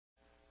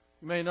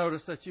You may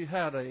notice that you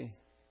had a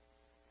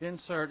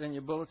insert in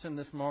your bulletin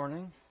this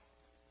morning,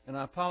 and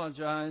I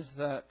apologize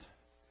that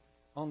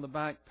on the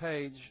back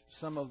page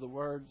some of the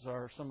words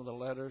or some of the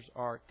letters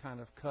are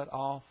kind of cut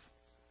off.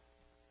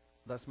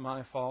 That's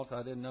my fault.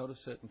 I didn't notice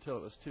it until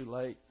it was too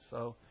late.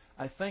 So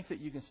I think that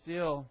you can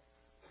still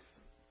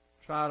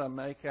try to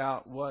make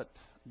out what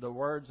the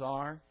words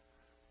are,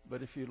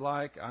 but if you'd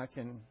like, I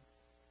can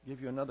give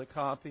you another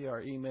copy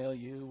or email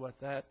you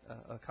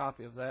a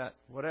copy of that,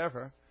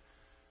 whatever.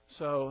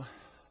 So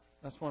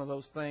that's one of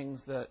those things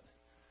that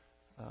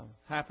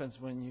happens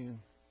when you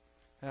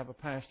have a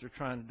pastor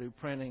trying to do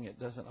printing. It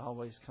doesn't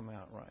always come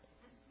out right.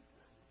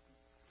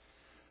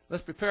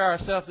 Let's prepare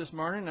ourselves this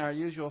morning in our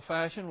usual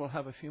fashion. We'll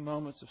have a few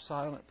moments of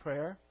silent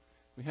prayer.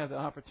 We have the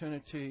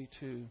opportunity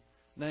to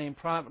name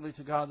privately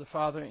to God the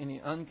Father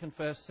any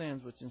unconfessed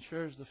sins, which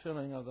ensures the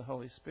filling of the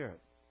Holy Spirit.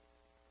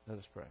 Let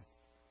us pray.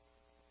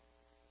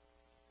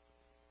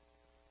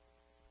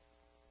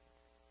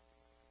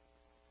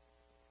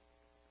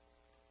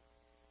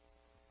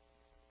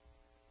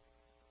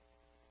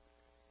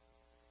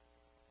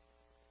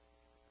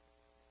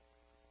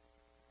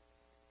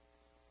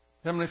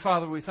 Heavenly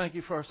Father, we thank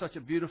you for such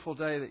a beautiful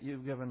day that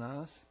you've given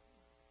us,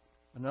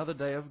 another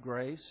day of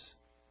grace.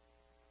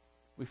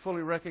 We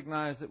fully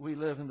recognize that we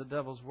live in the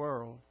devil's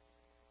world,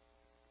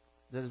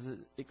 that is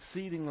an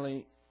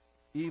exceedingly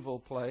evil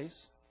place.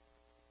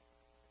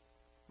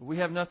 We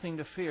have nothing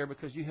to fear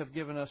because you have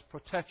given us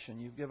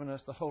protection. You've given us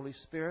the Holy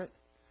Spirit.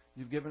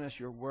 You've given us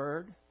your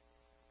Word.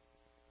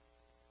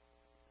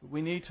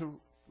 We need to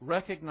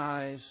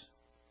recognize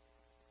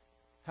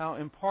how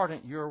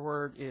important your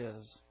Word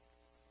is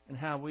and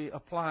how we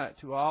apply it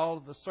to all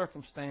of the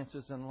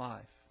circumstances in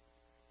life.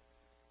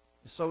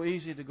 It's so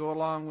easy to go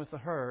along with the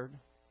herd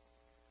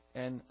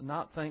and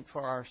not think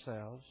for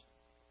ourselves.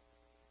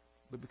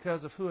 But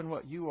because of who and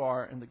what you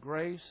are and the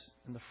grace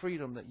and the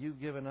freedom that you've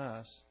given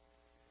us,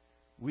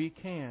 we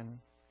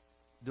can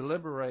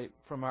deliberate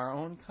from our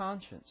own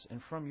conscience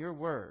and from your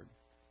Word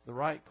the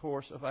right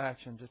course of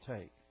action to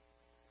take.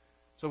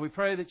 So we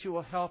pray that you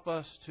will help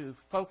us to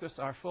focus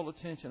our full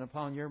attention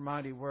upon your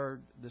mighty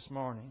Word this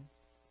morning.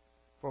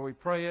 For we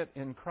pray it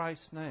in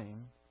Christ's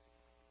name.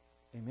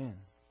 Amen.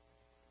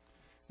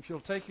 If you'll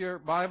take your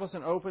Bibles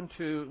and open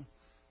to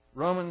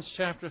Romans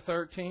chapter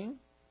 13.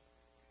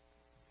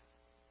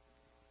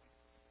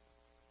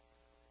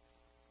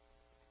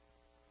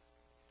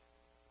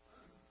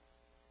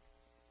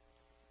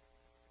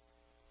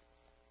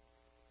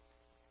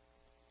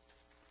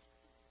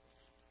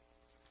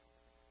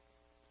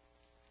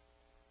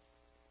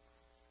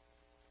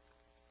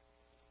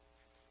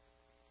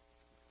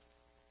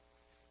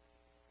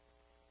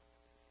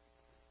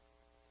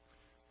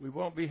 We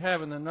won't be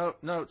having the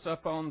notes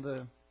up on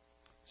the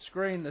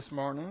screen this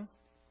morning.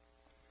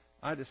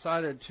 I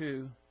decided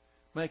to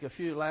make a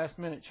few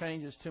last-minute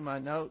changes to my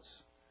notes,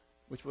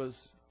 which was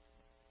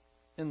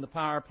in the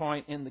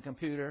PowerPoint in the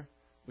computer,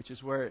 which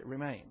is where it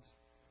remains.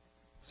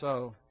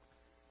 So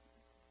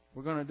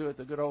we're going to do it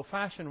the good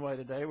old-fashioned way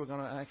today. We're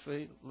going to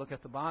actually look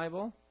at the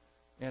Bible,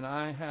 and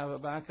I have a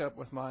backup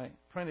with my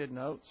printed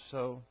notes,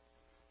 so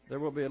there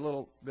will be a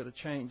little bit of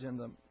change in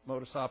the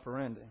modus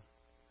operandi.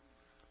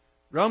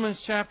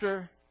 Romans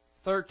chapter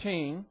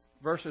 13,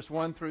 verses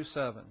 1 through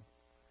 7.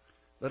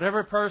 Let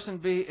every person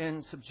be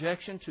in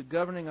subjection to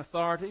governing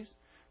authorities,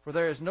 for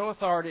there is no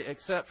authority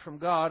except from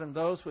God, and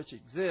those which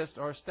exist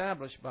are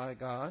established by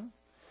God.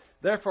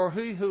 Therefore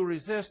he who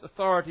resists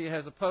authority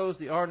has opposed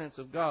the ordinance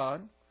of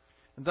God,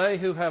 and they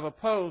who have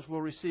opposed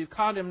will receive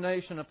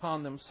condemnation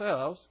upon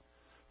themselves,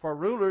 for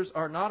rulers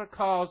are not a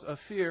cause of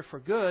fear for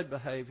good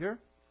behavior,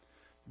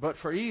 but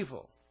for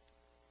evil.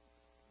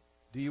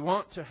 Do you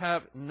want to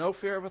have no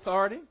fear of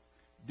authority?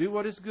 Do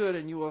what is good,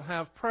 and you will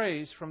have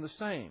praise from the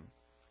same.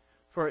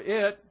 For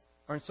it,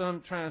 or in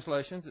some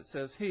translations it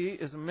says, he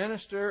is a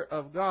minister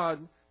of God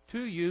to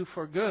you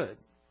for good.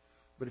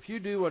 But if you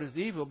do what is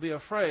evil, be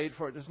afraid,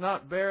 for it does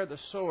not bear the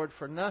sword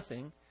for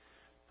nothing.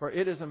 For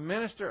it is a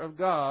minister of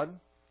God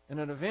and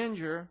an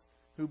avenger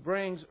who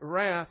brings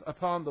wrath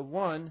upon the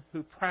one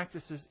who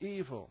practices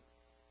evil.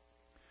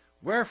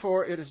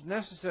 Wherefore it is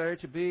necessary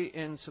to be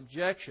in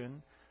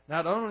subjection,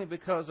 not only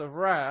because of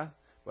wrath,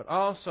 but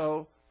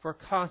also for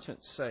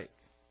conscience sake.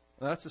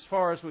 Now, that's as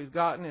far as we've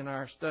gotten in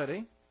our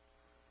study.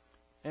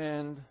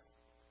 And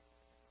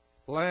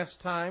last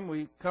time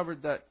we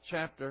covered that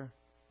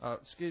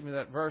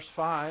that verse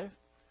 5,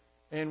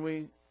 and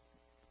we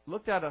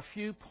looked at a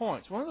few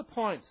points. One of the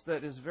points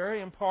that is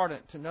very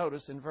important to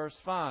notice in verse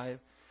 5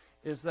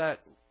 is that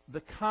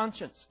the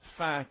conscience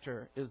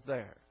factor is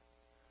there.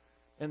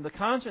 And the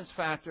conscience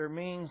factor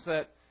means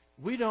that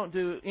we don't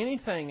do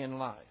anything in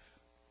life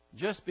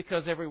just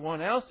because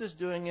everyone else is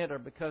doing it or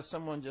because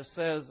someone just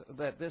says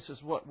that this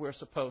is what we're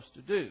supposed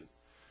to do.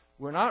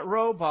 We're not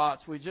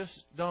robots. We just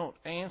don't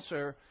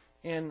answer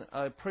in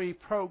a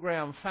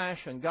pre-programmed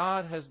fashion.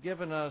 God has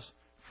given us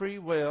free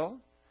will.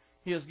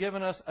 He has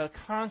given us a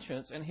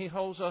conscience, and He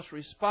holds us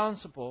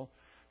responsible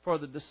for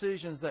the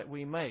decisions that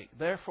we make.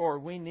 Therefore,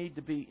 we need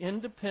to be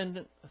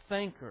independent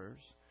thinkers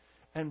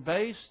and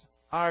base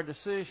our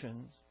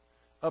decisions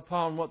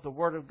upon what the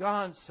Word of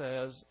God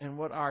says and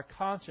what our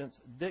conscience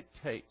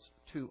dictates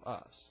to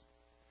us.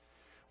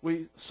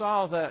 We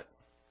saw that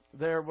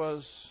there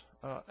was,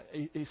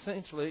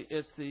 essentially,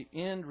 it's the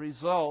end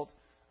result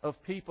of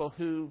people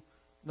who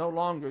no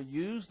longer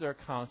use their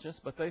conscience,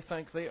 but they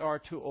think they are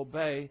to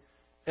obey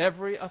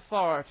every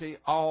authority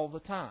all the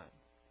time.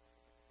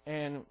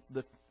 And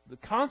the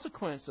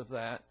consequence of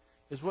that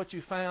is what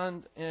you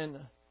found in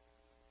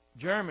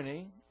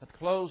Germany at the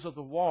close of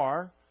the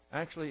war.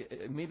 Actually,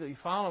 immediately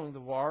following the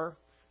war,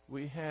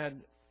 we had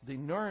the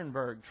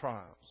Nuremberg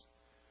trials.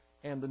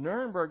 And the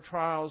Nuremberg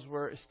trials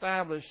were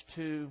established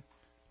to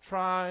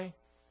try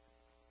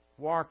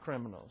war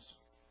criminals.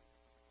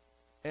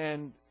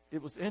 And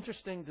it was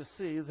interesting to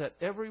see that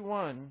every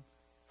one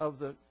of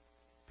the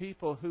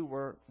people who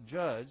were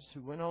judged,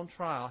 who went on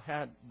trial,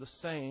 had the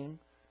same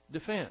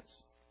defense.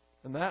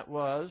 And that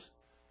was,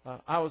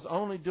 I was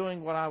only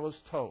doing what I was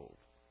told.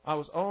 I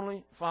was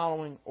only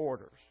following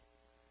orders.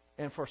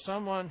 And for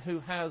someone who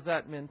has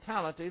that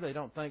mentality, they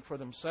don't think for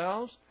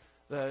themselves.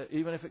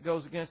 Even if it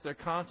goes against their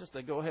conscience,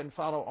 they go ahead and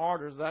follow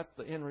orders. That's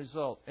the end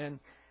result. And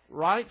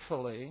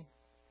rightfully,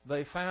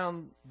 they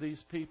found these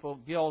people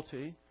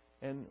guilty,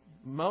 and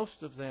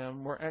most of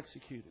them were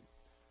executed.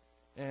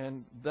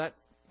 And that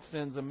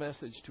sends a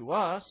message to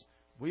us.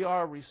 We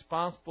are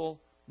responsible,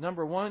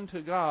 number one,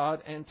 to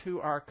God and to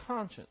our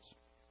conscience.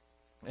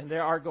 And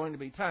there are going to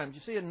be times.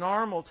 You see, in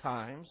normal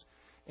times,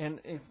 and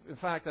in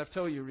fact, I've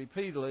told you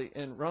repeatedly,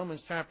 in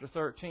Romans chapter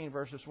 13,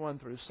 verses 1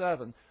 through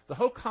 7, the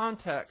whole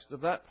context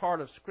of that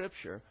part of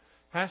Scripture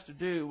has to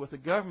do with a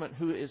government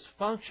who is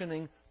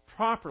functioning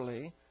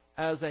properly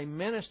as a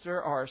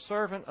minister or a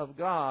servant of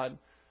God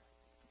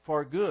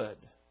for good.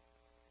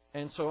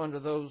 And so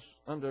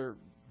under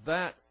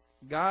that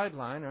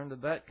guideline, under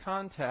that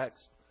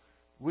context,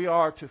 we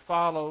are to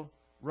follow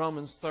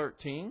Romans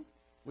 13.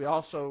 We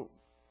also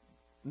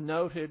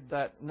noted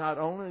that not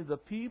only the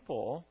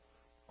people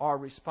are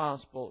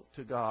responsible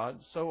to God,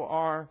 so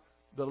are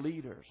the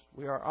leaders.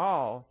 We are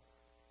all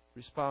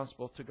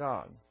responsible to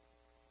God.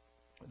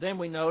 Then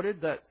we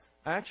noted that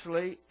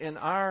actually in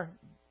our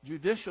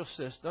judicial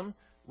system,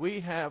 we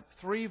have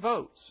 3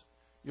 votes.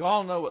 You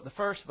all know what the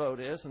first vote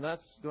is, and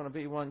that's going to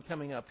be one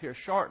coming up here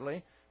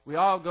shortly. We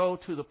all go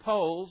to the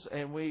polls,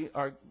 and we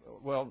are,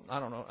 well, I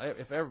don't know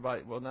if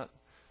everybody, well, not,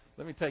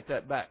 let me take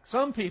that back.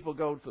 Some people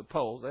go to the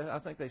polls. I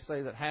think they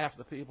say that half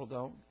the people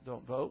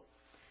don't vote.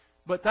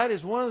 But that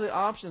is one of the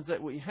options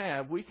that we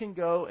have. We can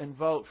go and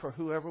vote for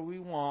whoever we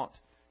want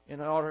in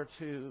order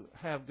to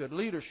have good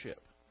leadership.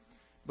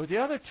 But the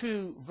other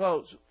 2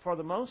 votes, for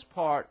the most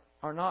part,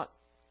 are not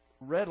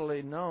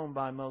readily known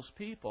by most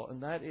people,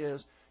 and that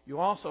is you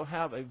also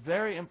have a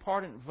very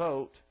important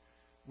vote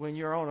when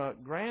you're on a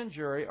grand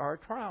jury or a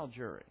trial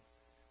jury.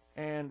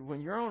 And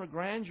when you're on a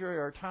grand jury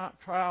or a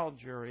trial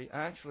jury,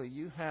 actually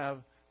you have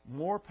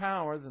more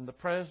power than the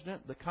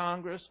president, the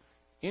Congress,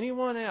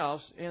 anyone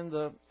else in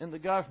the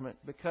government,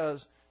 because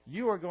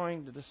you are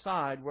going to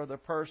decide whether a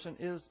person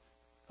is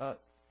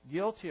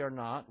guilty or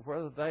not,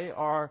 whether they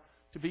are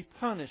to be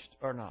punished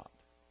or not.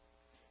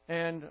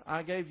 And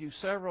I gave you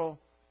several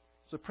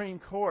Supreme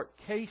Court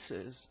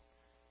cases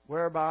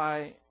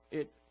whereby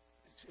it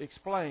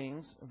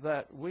explains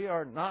that we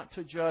are not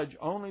to judge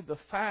only the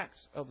facts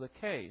of the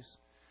case,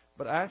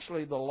 but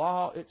actually the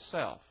law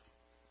itself.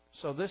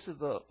 So this is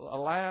the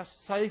last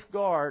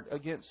safeguard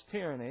against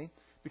tyranny,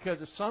 because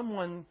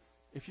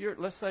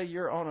let's say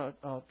you're on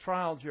a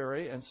trial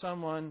jury and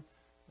someone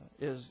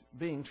is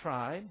being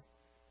tried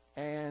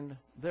and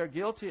they're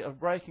guilty of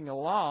breaking a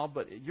law,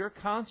 but your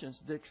conscience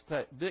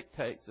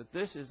dictates that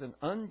this is an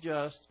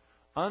unjust,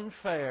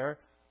 unfair,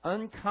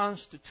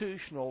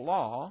 unconstitutional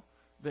law,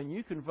 then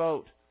you can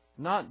vote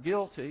not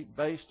guilty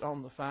based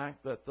on the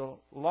fact that the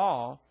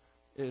law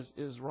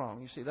is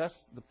wrong. You see, that's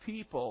the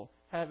people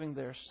having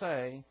their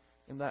say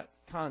in that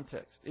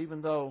context,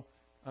 even though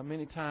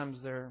many times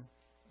they're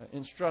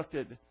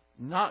instructed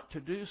not to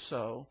do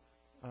so.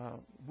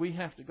 We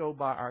have to go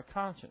by our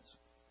conscience.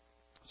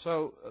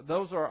 So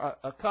those are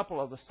a couple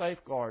of the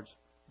safeguards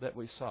that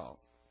we saw.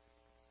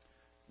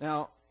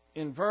 Now,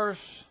 in verse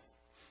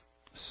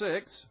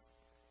 6,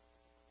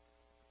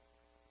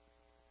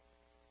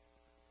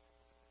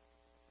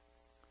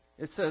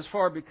 it says,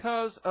 "For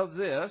because of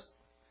this,"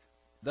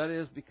 that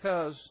is,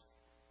 because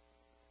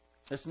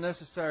it's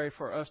necessary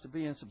for us to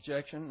be in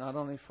subjection, not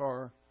only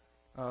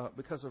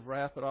because of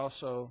wrath, but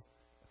also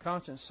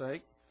conscience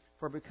sake.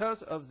 "For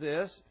because of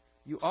this,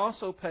 you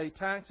also pay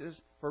taxes,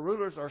 for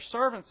rulers are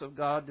servants of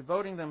God,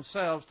 devoting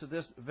themselves to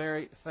this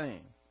very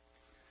thing."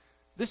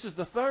 This is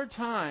the 3rd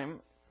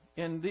time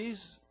in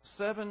these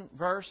 7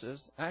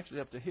 verses, actually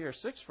up to here,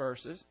 6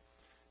 verses,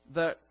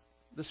 that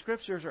the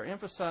Scriptures are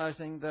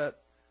emphasizing that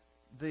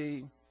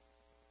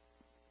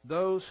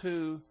those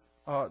who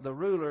are the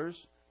rulers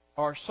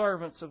are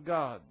servants of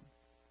God.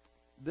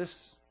 This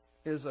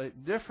is a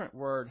different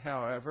word,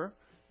 however.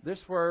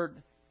 This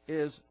word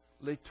is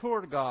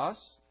liturgos.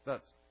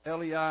 That's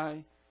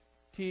Leitourgos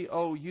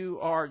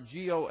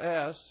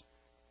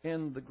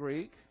in the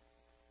Greek.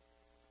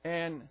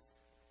 And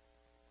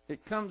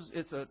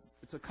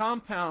It's a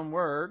compound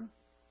word.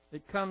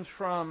 It comes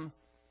from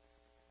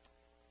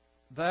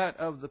that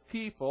of the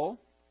people.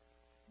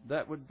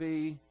 That would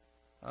be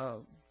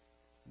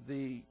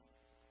the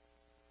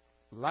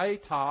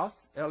leitos,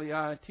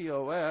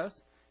 Leitos,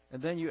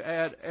 and then you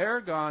add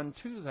ergon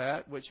to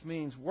that, which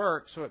means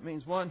work. So it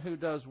means one who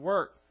does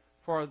work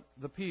for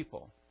the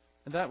people,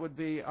 and that would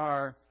be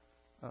our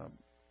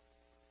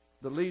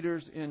the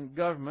leaders in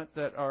government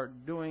that are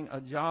doing a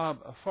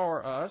job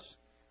for us.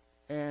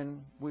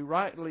 And we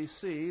rightly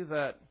see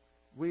that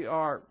we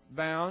are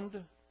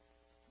bound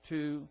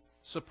to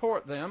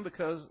support them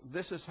because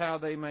this is how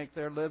they make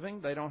their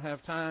living. They don't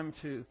have time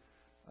to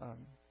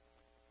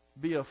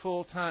be a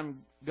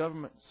full-time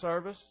government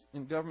service,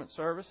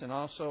 and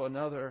also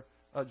another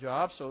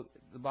job. So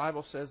the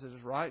Bible says it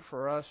is right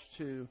for us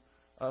to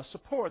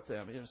support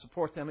them,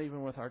 support them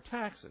even with our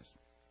taxes.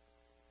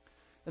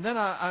 And then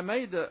I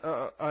made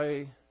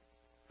a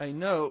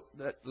note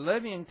that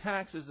levying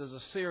taxes is a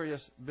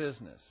serious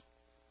business.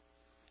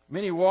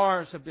 Many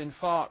wars have been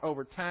fought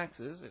over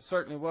taxes. It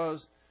certainly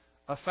was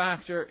a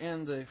factor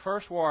in the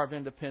First War of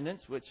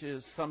Independence, which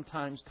is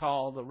sometimes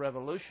called the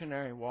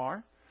Revolutionary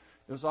War.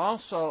 It was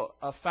also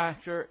a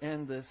factor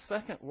in the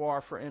Second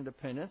War for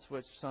Independence,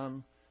 which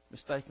some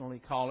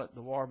mistakenly call it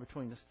the War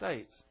between the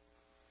States,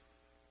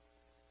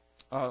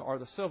 or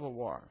the Civil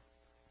War.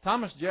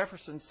 Thomas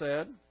Jefferson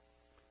said,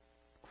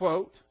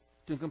 quote,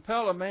 "To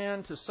compel a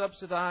man to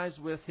subsidize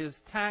with his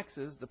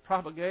taxes the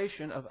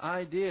propagation of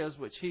ideas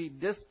which he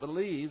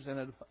disbelieves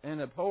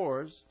and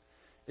abhors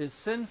is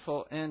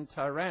sinful and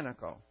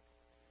tyrannical."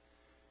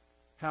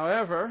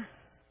 However,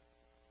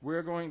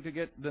 we're going to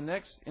get the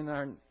next in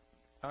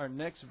our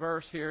next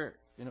verse here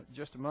in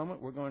just a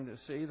moment. We're going to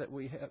see that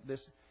we have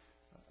this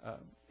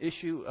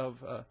issue of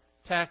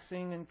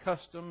taxing and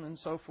custom and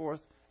so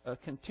forth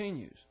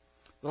continues.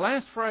 The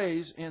last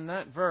phrase in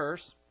that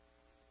verse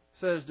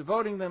says,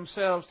 devoting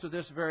themselves to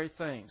this very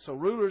thing. So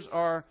rulers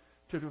are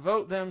to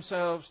devote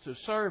themselves to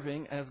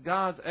serving as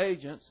God's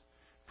agents,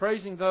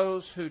 praising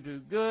those who do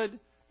good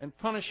and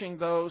punishing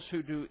those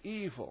who do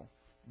evil.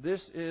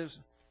 This is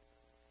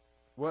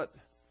what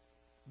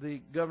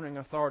the governing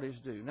authorities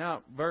do.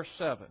 Now, verse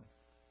 7.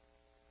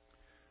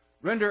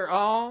 Render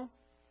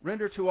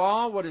to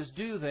all what is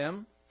due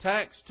them,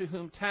 tax to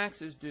whom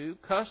tax is due,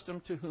 custom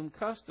to whom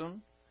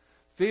custom,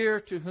 fear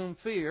to whom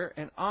fear,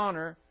 and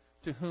honor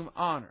to whom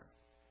honor.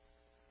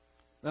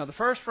 Now, the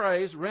first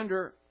phrase,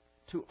 render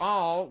to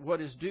all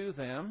what is due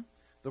them,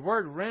 the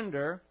word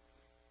render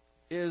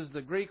is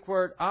the Greek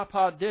word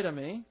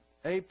apodidomai,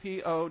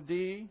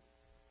 Apodidomai.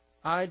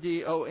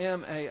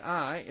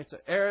 It's an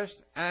aorist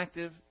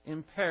active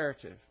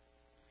imperative.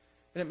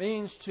 And it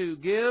means to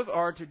give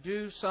or to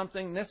do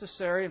something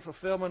necessary in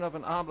fulfillment of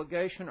an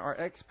obligation or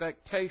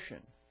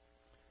expectation.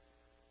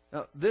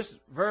 Now, this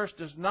verse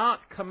does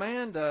not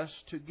command us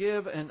to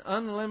give an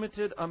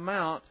unlimited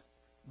amount,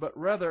 but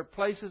rather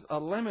places a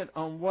limit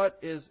on what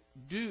is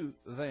due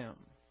them.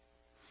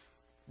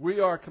 We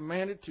are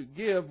commanded to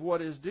give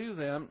what is due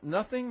them,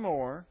 nothing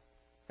more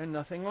and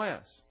nothing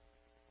less.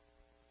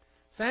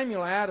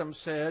 Samuel Adams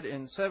said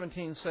in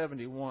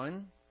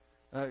 1771,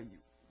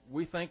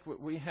 we think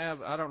we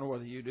have, I don't know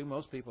whether you do,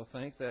 most people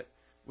think that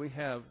we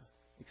have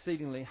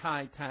exceedingly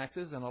high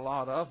taxes and a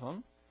lot of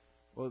them.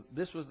 Well,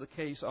 this was the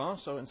case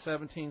also in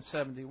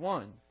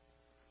 1771,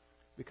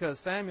 because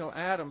Samuel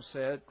Adams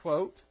said,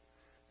 quote,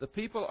 "The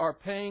people are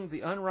paying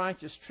the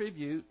unrighteous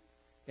tribute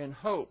in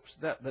hopes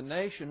that the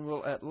nation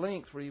will at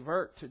length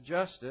revert to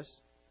justice,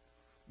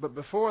 but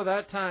before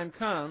that time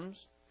comes,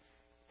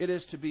 it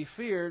is to be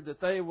feared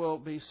that they will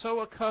be so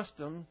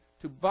accustomed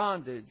to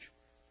bondage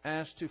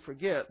as to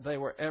forget they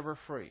were ever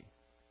free."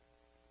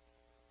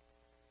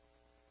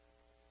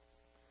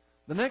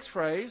 The next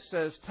phrase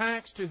says,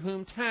 tax to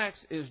whom tax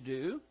is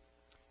due.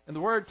 And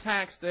the word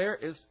tax there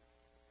is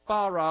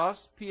pharos,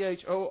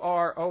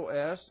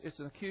 P-H-O-R-O-S. It's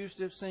an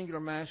accusative singular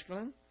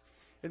masculine.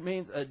 It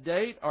means a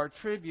tax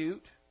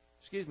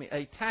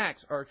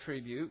or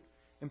tribute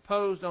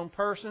imposed on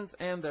persons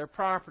and their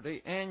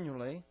property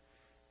annually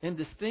in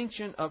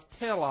distinction of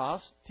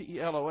telos,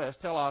 T-E-L-O-S.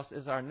 Telos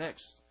is our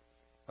next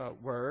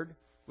word,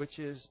 which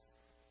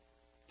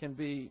can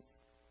be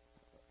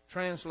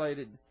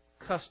translated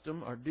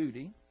custom or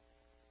duty.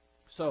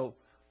 So,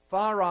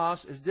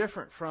 pharos is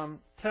different from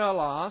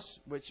telos,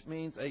 which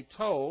means a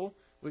toll,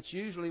 which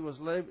usually was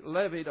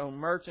levied on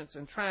merchants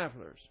and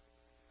travelers.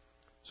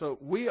 So,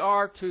 we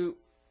are to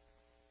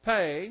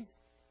pay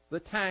the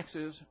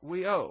taxes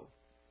we owe.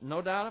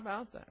 No doubt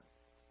about that.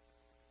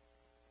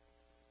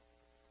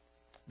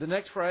 The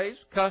next phrase,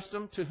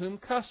 custom to whom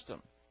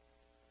custom.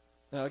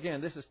 Now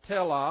again, this is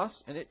telos,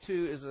 and it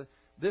too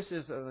this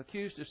is an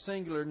accusative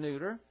singular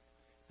neuter.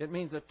 It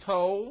means a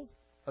toll,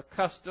 a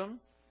custom,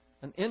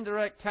 an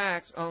indirect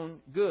tax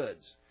on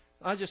goods.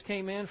 I just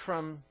came in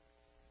from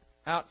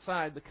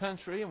outside the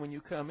country, and when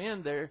you come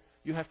in there,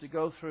 you have to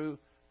go through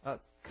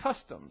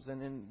customs.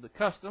 And in the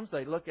customs,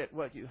 they look at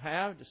what you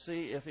have to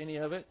see if any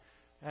of it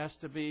has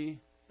to be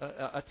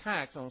a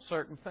tax on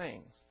certain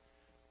things.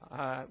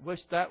 I wish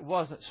that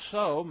wasn't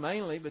so,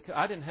 mainly because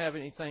I didn't have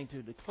anything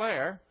to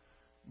declare,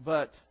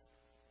 but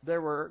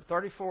there were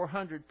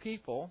 3,400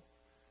 people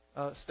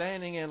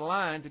standing in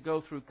line to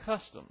go through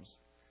customs.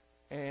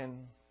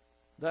 And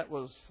that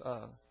was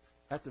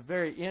at the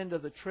very end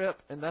of the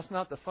trip, and that's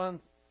not the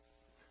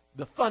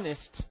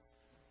funnest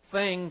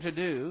thing to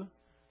do,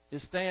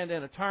 is stand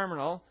in a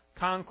terminal,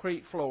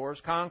 concrete floors,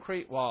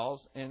 concrete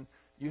walls, and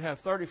you have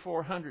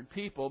 3,400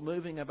 people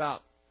moving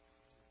about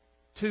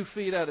 2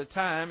 feet at a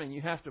time, and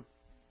you have to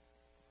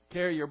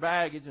carry your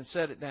baggage and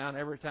set it down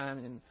every time.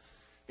 And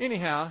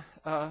anyhow,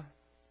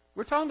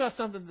 we're talking about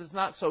something that's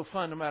not so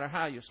fun no matter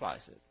how you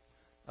slice it.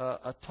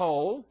 A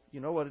toll, you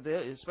know what it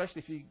is,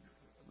 especially if you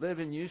live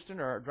in Houston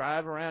or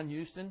drive around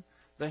Houston,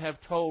 they have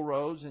toll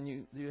roads and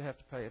you have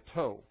to pay a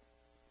toll.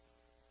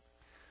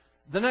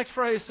 The next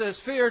phrase says,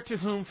 fear to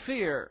whom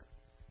fear.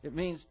 It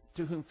means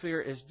to whom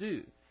fear is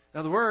due.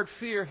 Now the word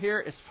fear here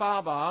is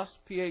phobos,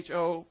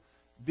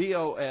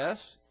 P-H-O-B-O-S.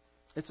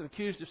 It's an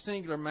accusative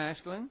singular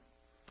masculine.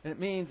 And it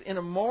means in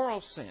a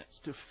moral sense,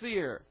 to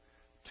fear,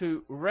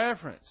 to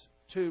reverence,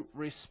 to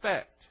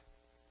respect.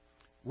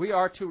 We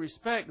are to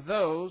respect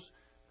those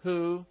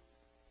who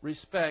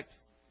respect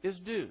is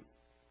due.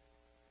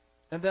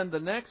 And then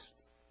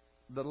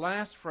the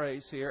last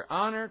phrase here,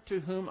 honor to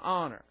whom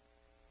honor.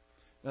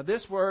 Now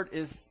this word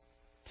is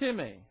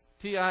time,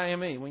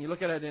 T-I-M-E. When you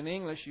look at it in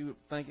English, you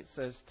think it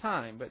says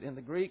time, but in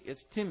the Greek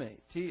it's time,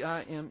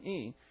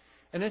 T-I-M-E.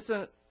 And it's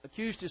an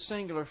accusative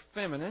singular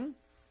feminine,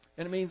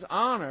 and it means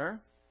honor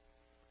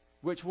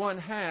which one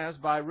has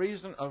by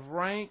reason of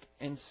rank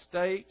and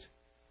state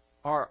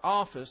or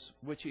office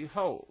which he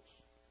holds.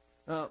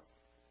 Now,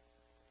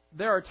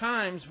 there are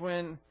times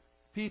when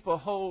people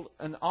hold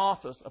an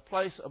office, a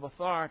place of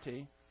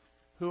authority,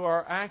 who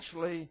are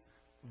actually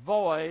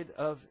void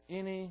of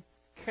any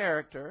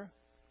character,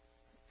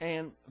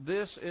 and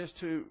this is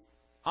to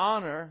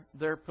honor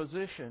their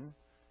position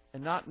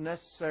and not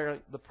necessarily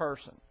the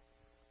person.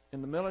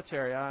 In the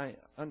military, I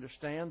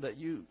understand that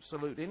you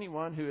salute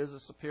anyone who is a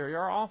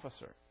superior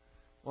officer.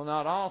 Well,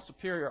 not all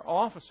superior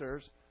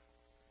officers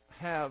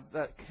have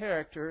that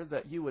character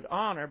that you would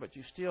honor, but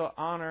you still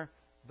honor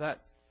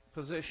that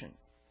position.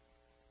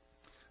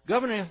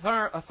 Governing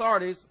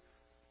authorities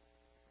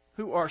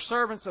who are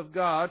servants of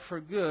God for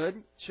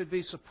good should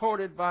be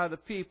supported by the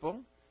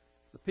people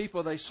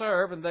they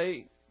serve, and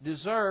they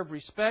deserve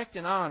respect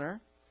and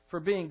honor for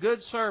being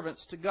good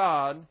servants to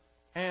God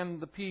and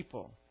the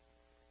people.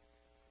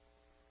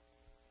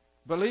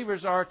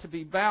 Believers are to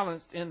be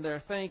balanced in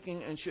their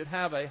thinking and should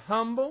have a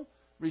humble,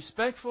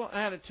 respectful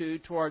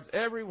attitude towards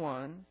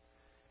everyone,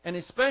 and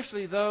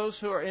especially those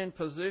who are in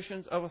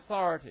positions of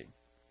authority.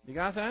 You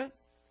got that?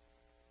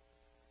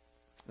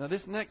 Now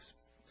this next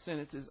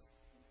sentence is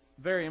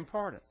very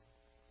important.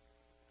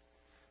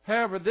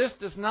 However, this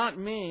does not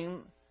mean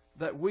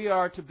that we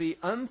are to be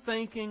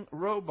unthinking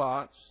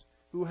robots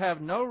who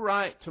have no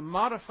right to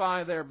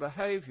modify their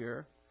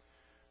behavior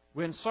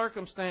when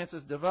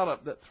circumstances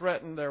develop that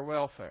threaten their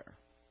welfare.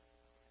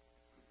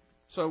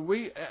 So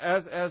we,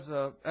 as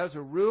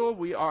a rule,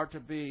 we are to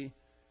be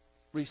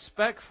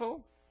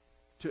respectful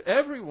to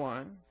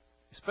everyone,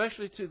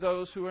 especially to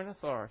those who are in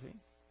authority.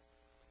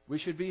 We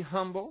should be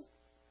humble.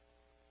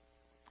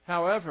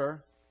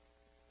 However,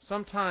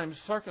 sometimes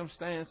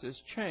circumstances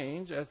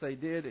change, as they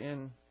did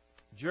in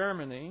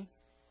Germany,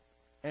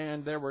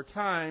 and there were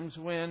times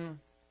when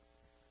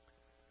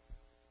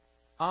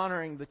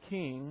honoring the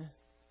king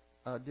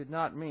did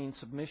not mean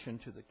submission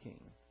to the king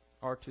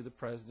or to the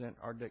president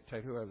or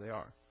dictator, whoever they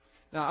are.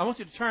 Now, I want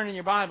you to turn in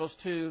your Bibles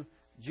to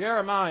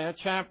Jeremiah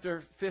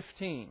chapter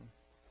 15.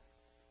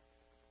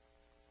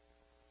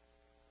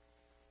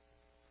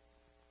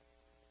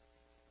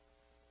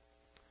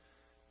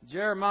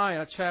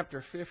 Jeremiah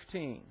chapter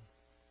 15.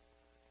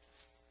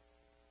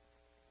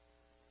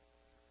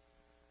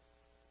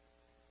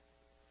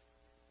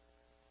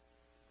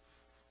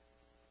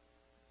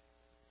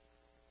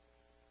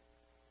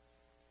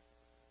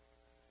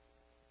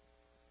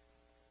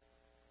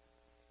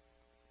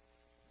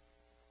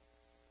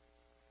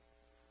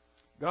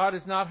 God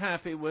is not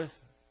happy with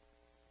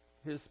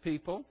His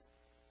people.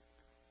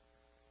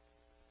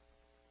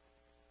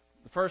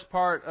 The first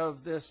part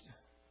of this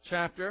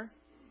chapter,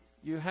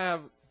 you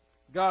have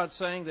God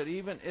saying that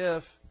even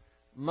if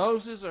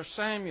Moses or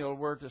Samuel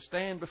were to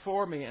stand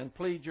before me and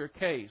plead your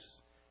case,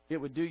 it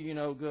would do you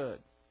no good.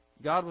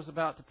 God was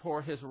about to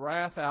pour His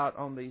wrath out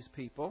on these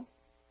people.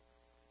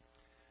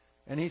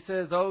 And He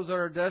says those that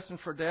are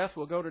destined for death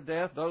will go to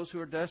death. Those who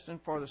are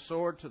destined for the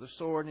sword, to the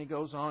sword. And He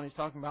goes on. He's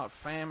talking about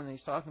famine. He's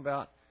talking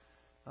about...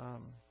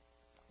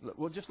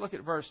 we'll just look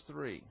at verse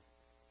 3.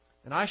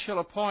 And I shall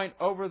appoint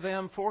over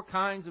them 4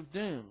 kinds of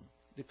doom,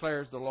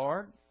 declares the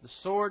Lord. The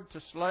sword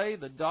to slay,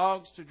 the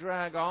dogs to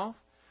drag off,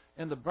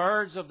 and the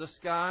birds of the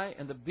sky,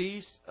 and the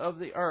beasts of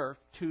the earth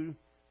to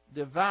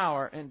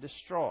devour and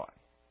destroy.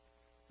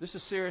 This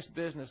is serious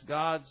business.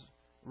 God's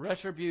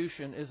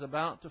retribution is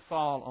about to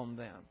fall on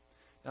them.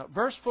 Now,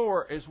 verse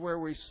 4 is where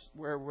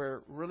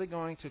we're really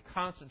going to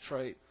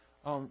concentrate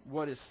on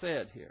what is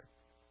said here.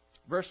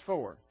 Verse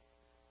 4.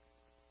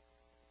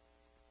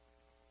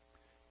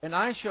 And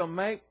I shall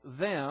make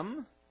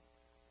them,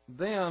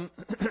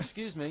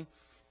 excuse me,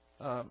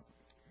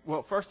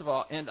 well, first of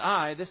all, and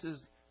I, this is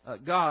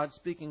God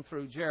speaking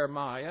through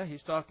Jeremiah.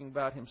 He's talking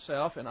about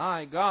himself. And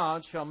I,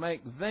 God, shall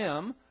make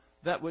them,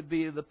 that would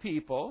be the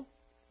people,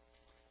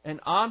 an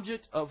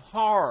object of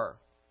horror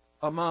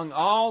among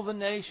all the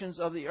nations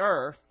of the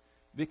earth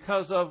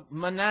because of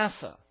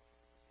Manasseh,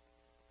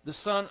 the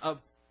son of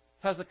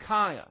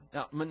Hezekiah.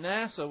 Now,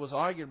 Manasseh was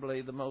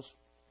arguably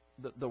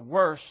the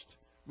worst,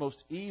 most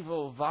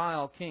evil,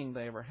 vile king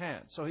they ever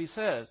had. So he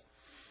says,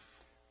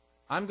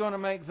 I'm going to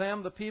make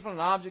them, the people, an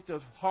object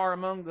of horror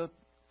among the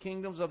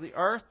kingdoms of the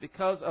earth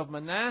because of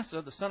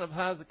Manasseh, the son of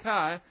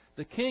Hezekiah,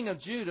 the king of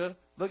Judah,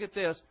 look at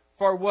this,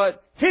 for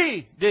what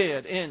he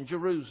did in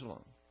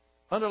Jerusalem.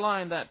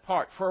 Underline that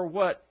part, for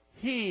what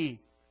he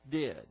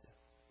did.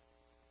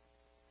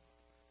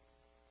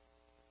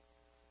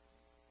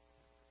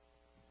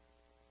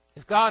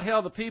 If God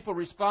held the people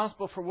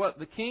responsible for what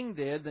the king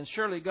did, then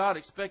surely God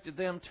expected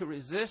them to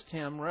resist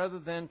him rather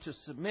than to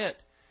submit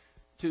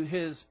to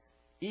his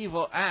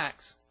evil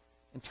acts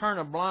and turn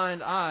a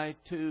blind eye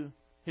to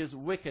his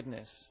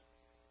wickedness.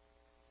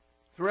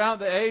 Throughout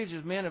the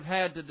ages, men have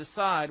had to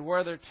decide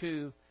whether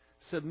to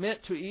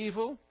submit to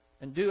evil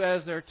and do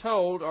as they're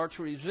told, or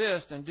to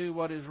resist and do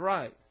what is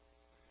right.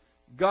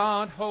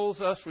 God holds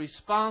us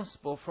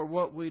responsible for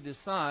what we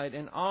decide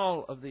in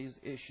all of these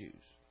issues.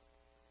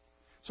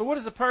 So what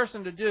is a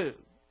person to do?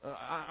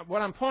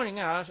 What I'm pointing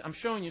out, I'm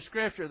showing you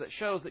Scripture that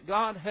shows that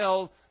God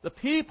held the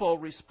people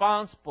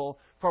responsible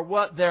for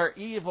what their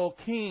evil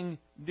king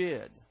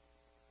did.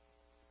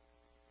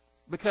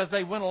 Because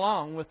they went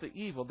along with the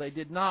evil. They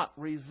did not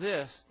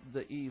resist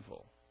the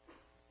evil.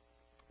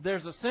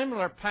 There's a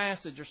similar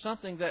passage or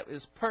something that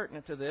is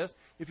pertinent to this.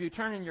 If you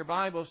turn in your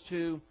Bibles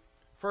to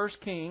 1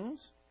 Kings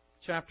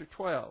chapter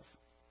 12.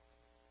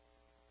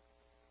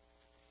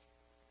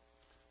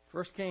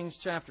 1 Kings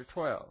chapter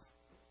 12.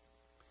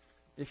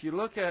 If you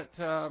look at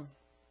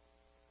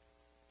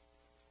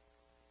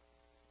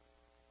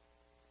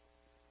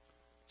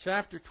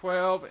chapter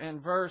 12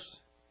 and verse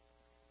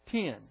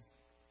 10.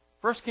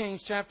 1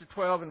 Kings chapter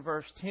 12 and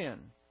verse 10.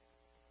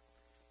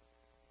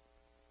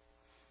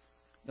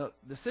 Now,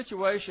 the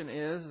situation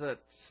is that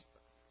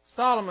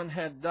Solomon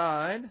had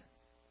died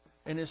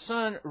and his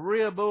son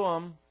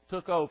Rehoboam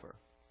took over.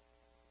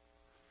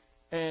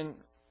 And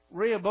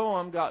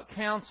Rehoboam got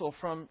counsel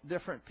from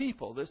different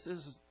people. This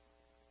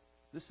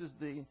is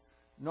the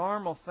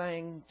normal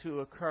thing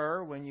to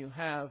occur when you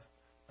have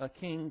a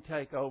king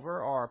take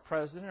over, or a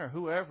president, or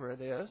whoever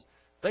it is.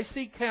 They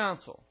seek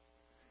counsel.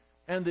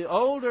 And the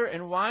older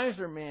and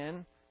wiser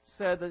men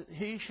said that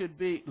he should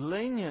be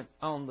lenient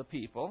on the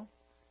people,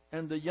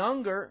 and the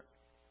younger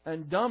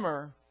and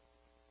dumber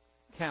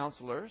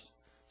counselors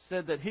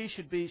said that he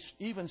should be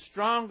even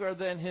stronger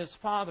than his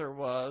father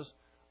was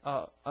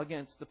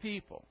against the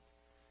people.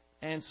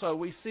 And so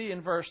we see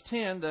in verse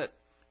 10 that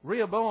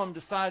Rehoboam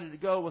decided to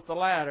go with the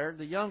latter,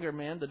 the younger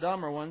men, the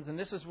dumber ones, and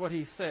this is what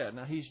he said.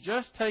 Now, he's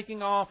just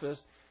taking office,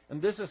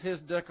 and this is his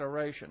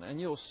declaration. And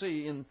you'll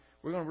see,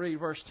 we're going to read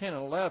verse 10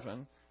 and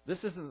 11, this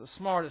isn't the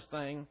smartest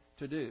thing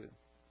to do.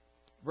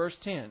 Verse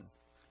 10,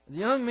 the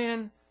young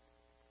men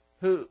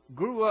who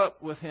grew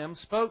up with him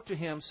spoke to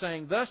him,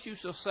 saying, Thus you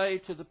shall say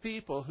to the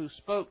people who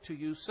spoke to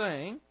you,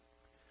 saying,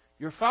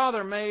 Your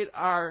father made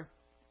our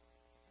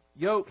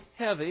yoke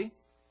heavy.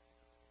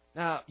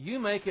 Now you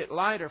make it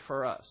lighter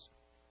for us.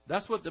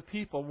 That's what the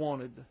people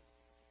wanted.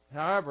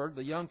 However,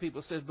 the young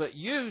people said, But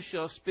you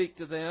shall speak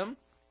to them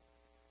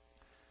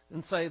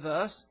and say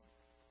thus,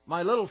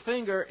 My little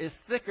finger is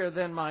thicker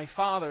than my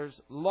father's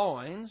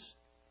loins.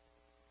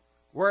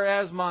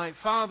 Whereas my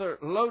father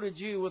loaded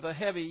you with a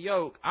heavy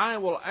yoke, I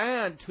will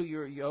add to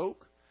your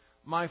yoke.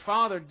 My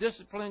father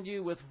disciplined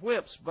you with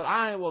whips, but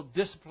I will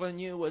discipline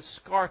you with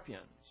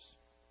scorpions.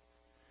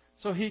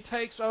 So he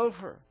takes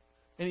over,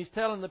 and he's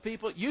telling the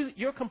people,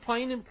 you're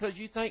complaining because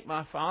you think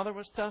my father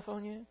was tough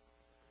on you?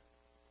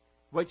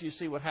 Wait till you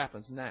see what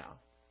happens now.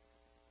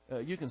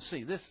 You can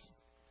see this.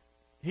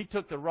 He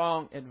took the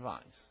wrong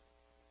advice.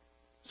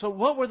 So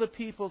what were the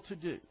people to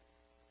do?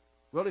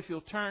 Well, if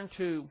you'll turn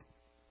to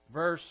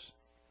verse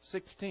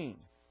 16.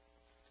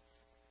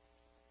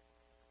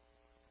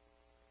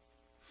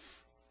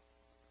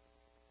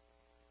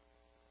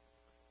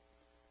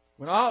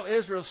 When all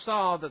Israel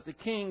saw that the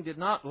king did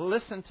not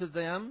listen to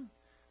them,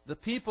 the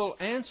people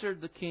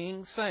answered the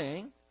king,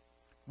 saying,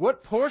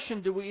 What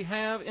portion do we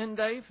have in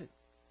David?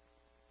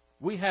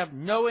 We have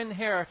no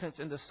inheritance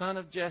in the son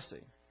of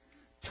Jesse.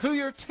 To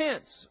your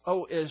tents,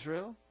 O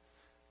Israel.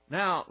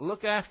 Now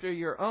look after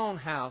your own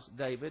house,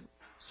 David.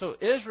 So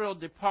Israel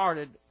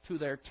departed to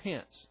their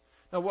tents.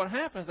 Now what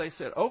happens, they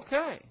said,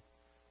 okay,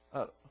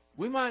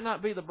 we might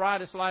not be the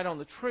brightest light on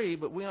the tree,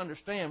 but we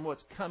understand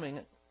what's coming,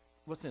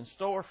 what's in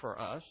store for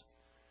us.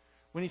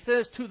 When he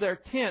says to their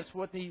tents,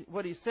 what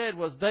he said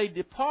was they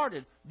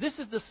departed. This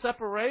is the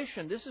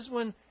separation. This is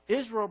when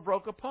Israel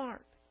broke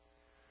apart.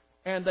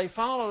 And they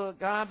followed a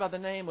guy by the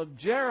name of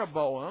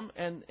Jeroboam,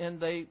 and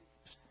they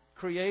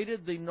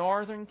created the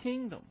northern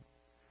kingdom.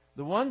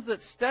 The ones that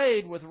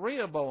stayed with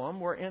Rehoboam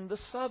were in the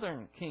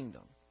southern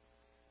kingdom.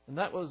 And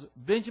that was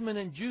Benjamin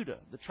and Judah.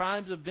 The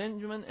tribes of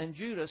Benjamin and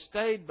Judah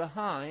stayed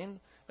behind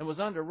and was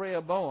under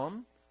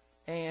Rehoboam.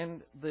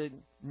 And the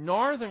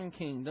northern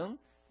kingdom,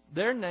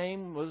 their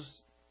name was,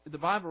 the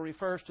Bible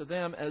refers to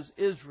them as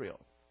Israel.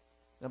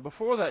 Now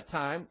before that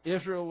time,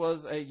 Israel was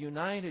a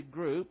united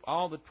group,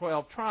 all the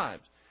 12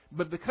 tribes.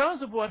 But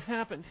because of what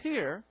happened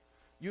here,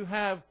 you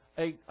have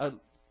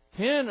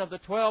 10 of the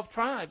 12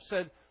 tribes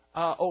said,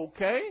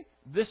 okay,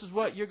 this is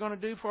what you're going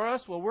to do for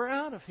us? Well, we're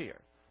out of here.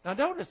 Now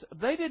notice,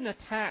 they didn't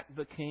attack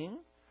the king.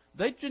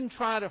 They didn't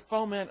try to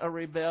foment a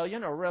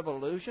rebellion or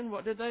revolution.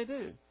 What did they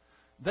do?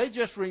 They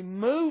just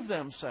removed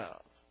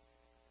themselves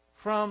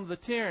from the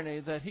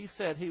tyranny that he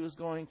said he was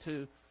going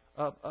to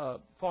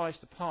foist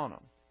upon them.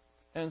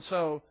 And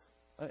so,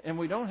 and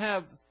we don't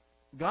have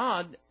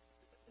God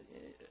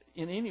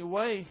in any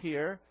way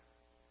here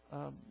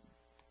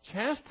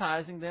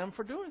chastising them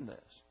for doing this.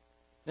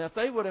 Now, if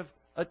they would have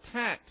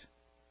attacked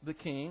the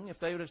king, if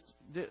they would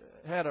have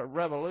had a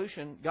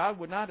revolution, God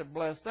would not have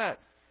blessed that.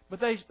 But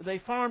they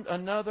formed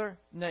another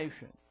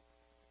nation.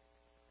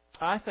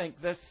 I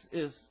think this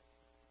is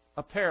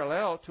a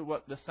parallel to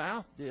what the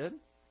South did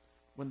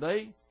when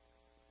they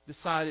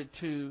decided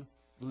to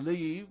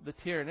leave the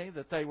tyranny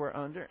that they were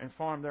under and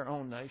form their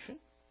own nation.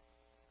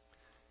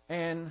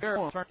 And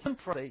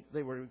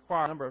they were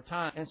required a number of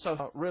times. And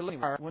so, really,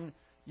 when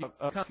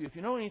if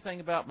you know anything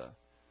about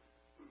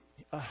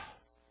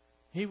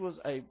he was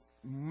a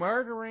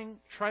murdering,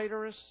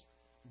 traitorous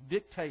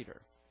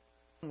dictator.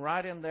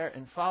 Right in there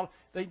and follow.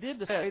 They did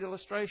the great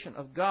illustration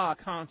of God's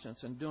conscience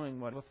in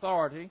doing what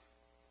authority.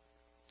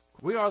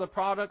 We are the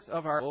products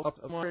of our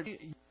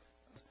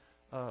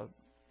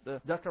the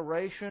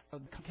declaration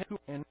of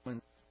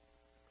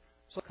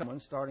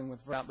and starting with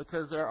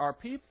because there are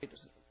people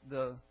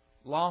the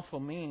lawful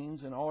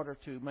means in order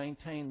to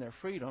maintain their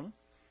freedom.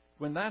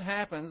 When that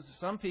happens,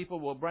 some people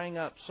will bring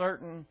up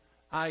certain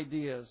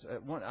ideas.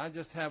 I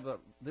just have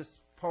this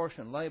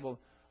portion labeled,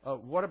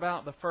 what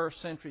about the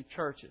first century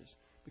churches?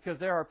 Because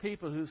there are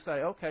people who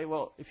say, okay,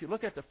 well, if you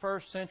look at the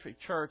first century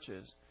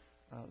churches,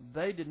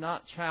 they did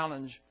not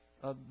challenge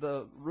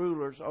the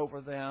rulers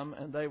over them,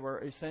 and they were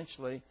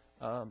essentially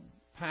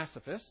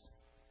pacifists.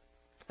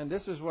 And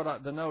this is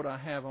what the note I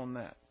have on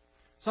that.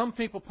 Some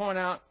people point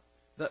out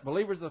that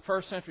believers of the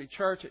first century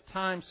church at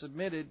times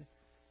submitted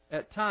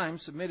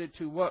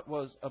to what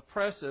was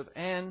oppressive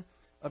and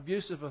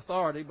abusive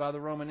authority by the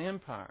Roman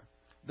Empire.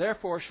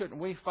 Therefore, shouldn't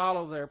we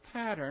follow their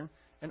pattern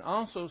and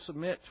also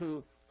submit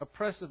to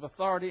oppressive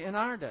authority in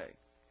our day?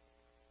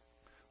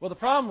 Well, the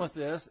problem with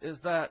this is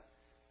that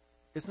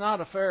it's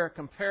not a fair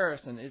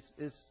comparison.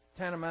 It's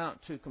tantamount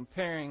to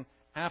comparing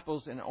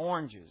apples and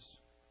oranges.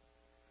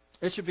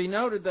 It should be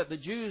noted that the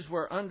Jews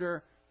were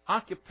under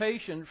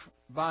occupation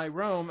by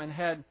Rome and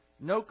had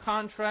no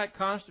contract,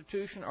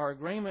 constitution, or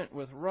agreement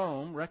with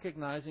Rome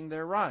recognizing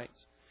their rights.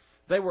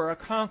 They were a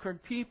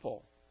conquered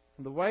people.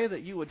 And the way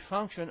that you would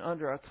function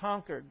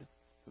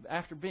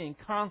after being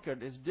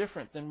conquered is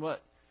different than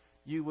what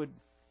you would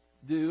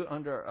do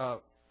under a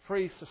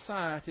free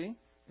society,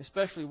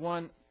 especially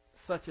one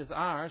such as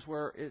ours,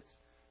 where it's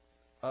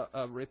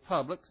a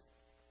republic,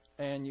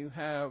 and you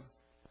have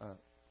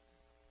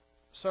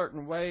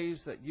certain ways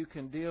that you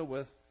can deal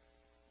with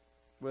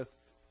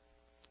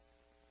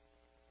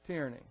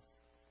tyranny.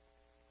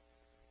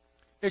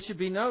 It should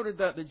be noted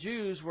that the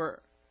Jews were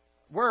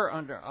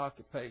under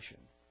occupation,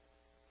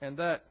 and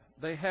that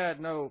they had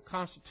no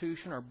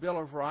constitution or Bill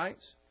of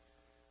Rights,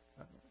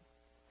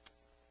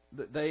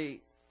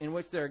 in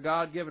which their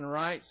God-given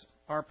rights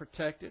are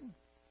protected.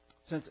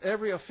 Since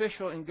every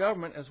official in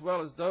government, as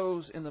well as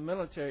those in the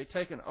military,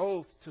 take an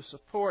oath to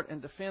support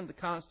and defend the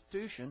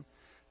Constitution,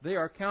 they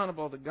are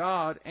accountable to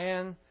God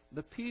and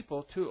the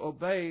people to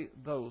obey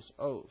those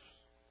oaths.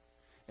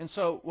 And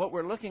so what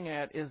we're looking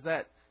at is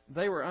that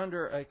they were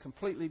under a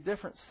completely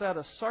different set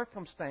of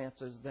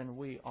circumstances than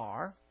we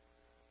are.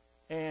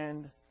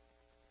 And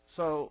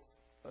so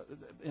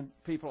and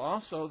people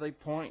also, they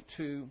point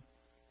to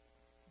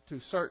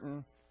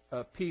certain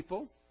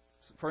people.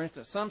 For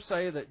instance, some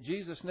say that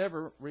Jesus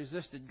never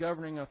resisted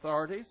governing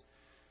authorities,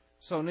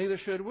 so neither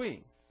should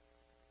we.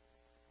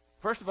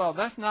 First of all,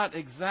 that's not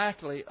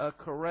exactly a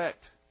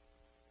correct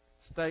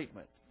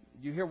statement.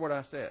 You hear what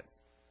I said.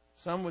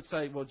 Some would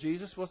say, well,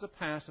 Jesus was a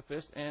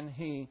pacifist, and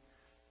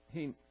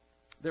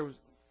there was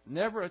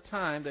never a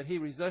time that he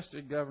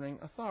resisted governing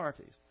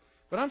authorities.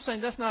 But I'm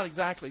saying that's not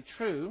exactly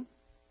true,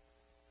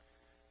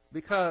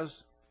 because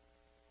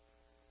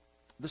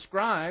the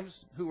scribes,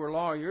 who were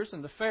lawyers,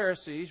 and the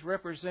Pharisees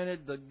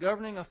represented the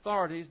governing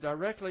authorities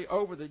directly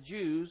over the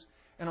Jews,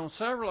 and on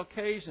several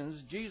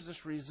occasions Jesus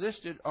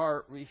resisted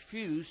or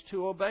refused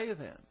to obey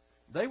them.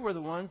 They were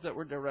the ones that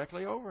were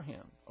directly over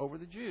him, over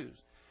the Jews.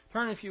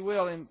 Turn, if you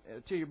will,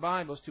 to your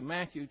Bibles to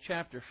Matthew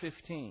chapter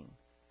 15.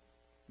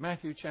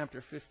 Matthew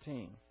chapter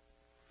 15.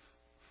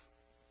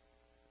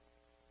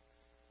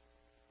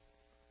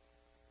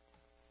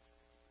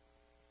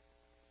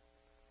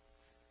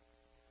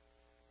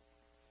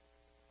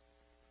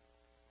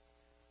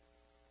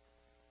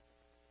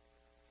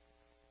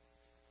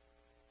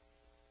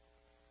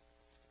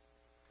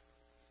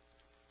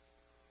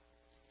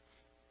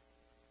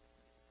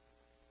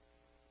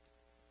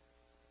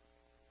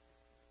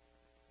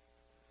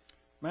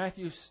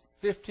 Matthew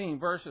 15,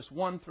 verses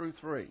 1 through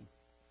 3.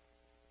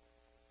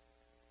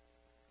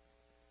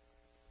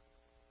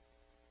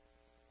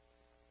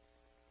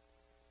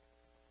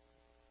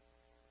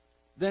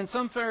 Then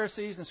some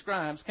Pharisees and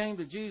scribes came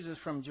to Jesus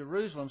from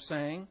Jerusalem,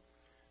 saying,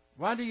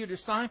 "Why do your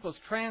disciples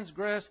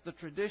transgress the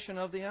tradition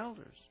of the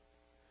elders?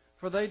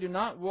 For they do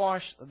not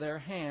wash their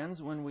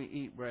hands when we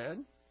eat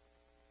bread."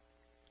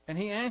 And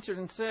he answered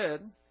and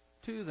said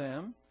to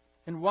them,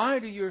 "And why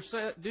do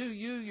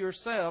you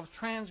yourselves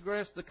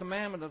transgress the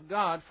commandment of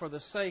God for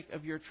the sake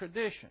of your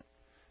tradition?"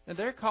 And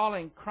they're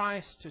calling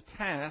Christ to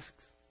task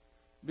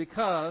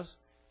because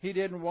he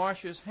didn't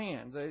wash his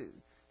hands.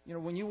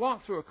 When you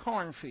walk through a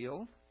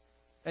cornfield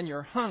and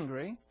you're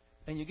hungry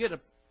and you get an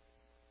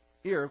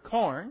ear of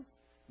corn,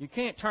 you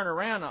can't turn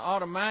around and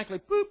automatically,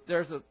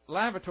 there's a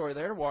lavatory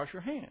there to wash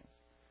your hands.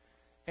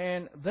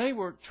 And they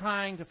were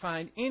trying to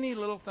find any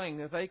little thing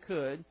that they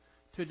could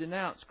to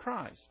denounce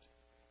Christ.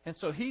 And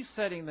so he's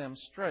setting them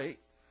straight.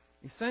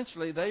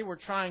 Essentially, they were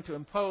trying to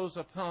impose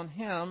upon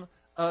him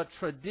a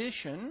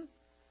tradition,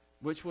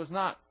 which was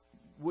not,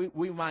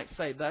 we might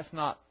say that's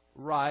not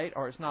right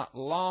or it's not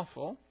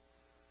lawful.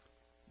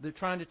 They're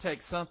trying to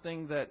take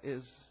something that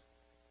is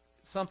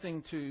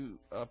something to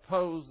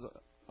oppose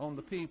on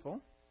the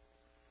people.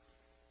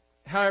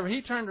 However,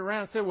 he turned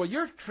around and said, "Well,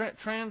 you're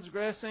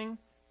transgressing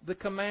the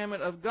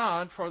commandment of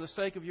God for the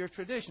sake of your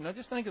tradition." Now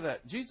just think of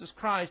that. Jesus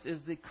Christ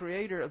is the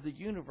creator of the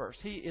universe.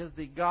 He is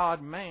the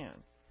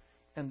God-man.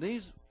 And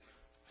these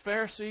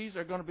Pharisees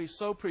are going to be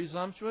so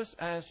presumptuous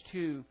as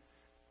to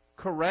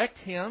correct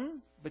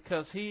him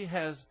because he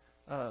has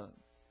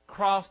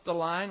crossed the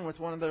line with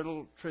one of their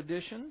little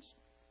traditions.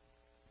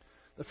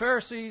 The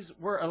Pharisees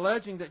were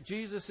alleging that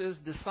Jesus'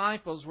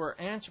 disciples were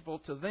answerable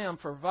to them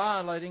for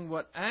violating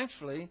what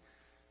actually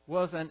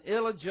was an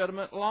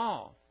illegitimate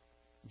law.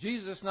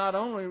 Jesus not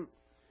only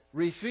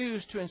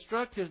refused to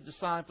instruct his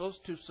disciples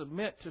to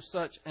submit to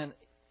such an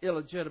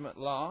illegitimate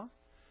law,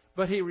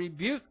 but he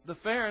rebuked the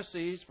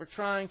Pharisees for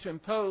trying to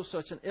impose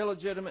such an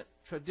illegitimate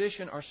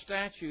tradition or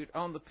statute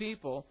on the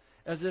people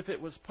as if it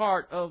was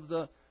part of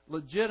the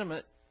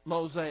legitimate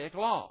Mosaic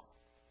law.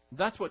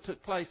 That's what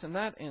took place in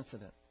that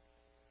incident.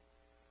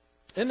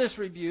 In this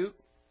rebuke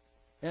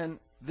and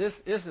this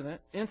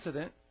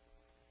incident,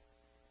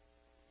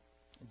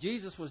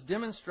 Jesus was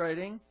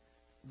demonstrating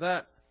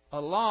that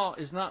a law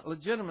is not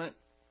legitimate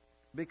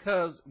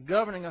because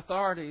governing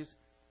authorities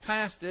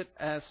passed it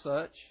as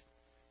such.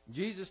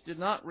 Jesus did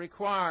not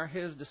require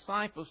his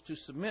disciples to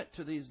submit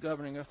to these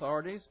governing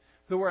authorities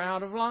who were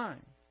out of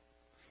line.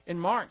 In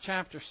Mark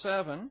chapter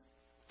 7,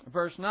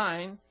 verse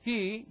 9,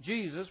 he,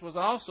 Jesus, was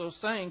also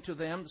saying to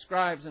them, the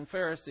scribes and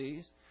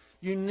Pharisees,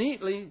 "You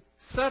neatly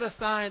set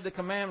aside the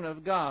commandment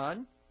of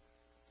God,"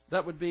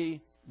 that would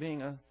be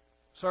being a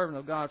servant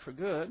of God for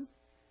good,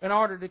 "in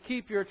order to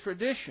keep your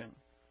tradition."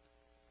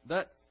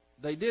 That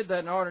they did that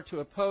in order to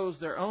oppose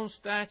their own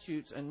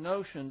statutes and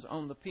notions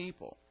on the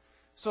people.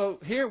 So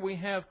here we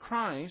have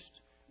Christ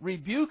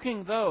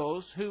rebuking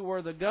those who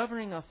were the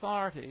governing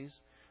authorities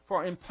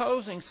for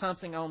imposing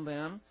something on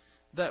them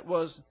that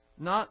was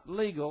not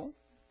legal,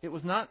 it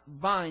was not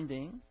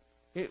binding,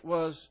 it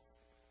was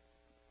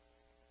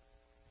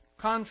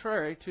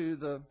contrary to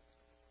the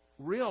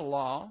real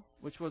law,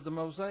 which was the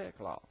Mosaic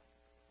law.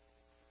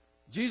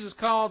 Jesus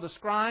called the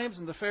scribes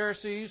and the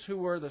Pharisees, who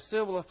were the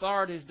civil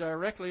authorities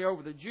directly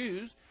over the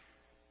Jews.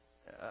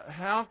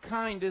 How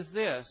kind is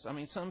this? I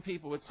mean, some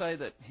people would say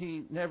that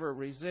he never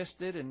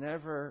resisted and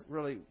never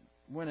really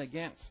went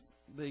against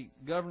the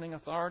governing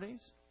authorities.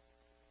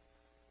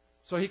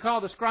 So he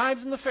called the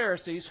scribes and the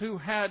Pharisees, who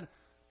had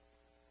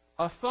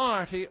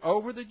authority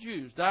over the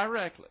Jews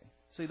directly.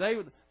 See,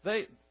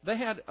 they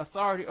had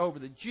authority over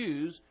the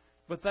Jews,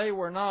 but they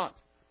were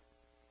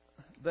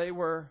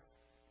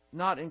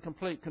not in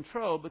complete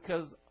control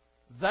because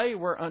they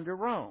were under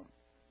Rome.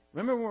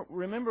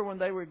 Remember when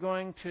they were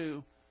going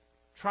to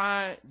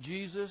try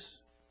Jesus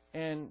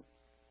and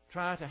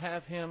try to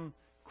have him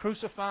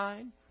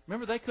crucified?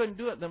 Remember, they couldn't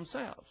do it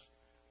themselves.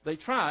 They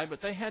tried,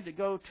 but they had to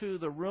go to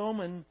the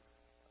Roman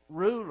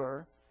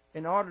ruler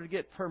in order to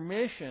get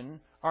permission,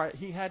 or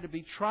he had to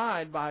be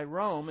tried by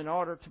Rome in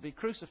order to be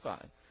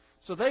crucified.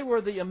 So they were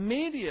the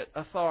immediate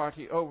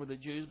authority over the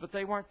Jews, but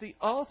they weren't the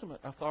ultimate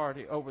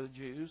authority over the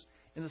Jews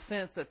in the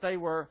sense that they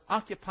were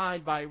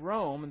occupied by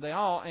Rome, and they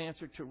all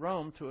answered to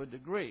Rome to a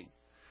degree.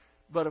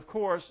 But of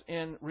course,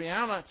 in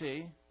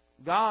reality,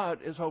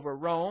 God is over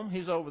Rome,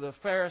 He's over the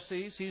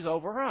Pharisees, He's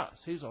over us,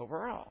 He's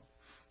over all.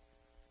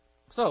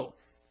 So,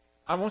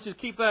 I want you to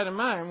keep that in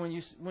mind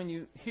when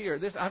you hear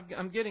this.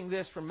 I'm getting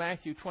this from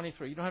Matthew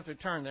 23. You don't have to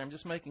turn there. I'm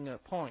just making a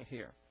point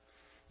here.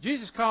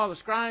 Jesus called the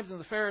scribes and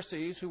the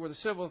Pharisees, who were the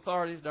civil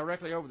authorities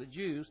directly over the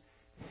Jews,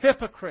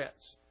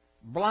 hypocrites,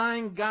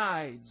 blind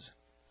guides,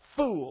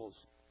 fools,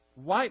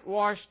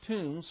 whitewashed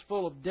tombs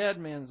full of dead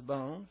men's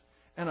bones,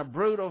 and a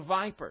brood of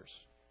vipers.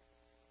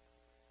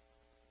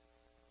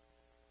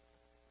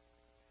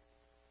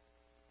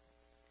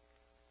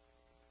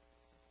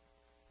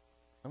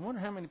 I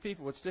wonder how many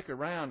people would stick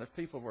around if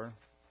people were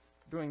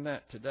doing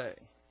that today.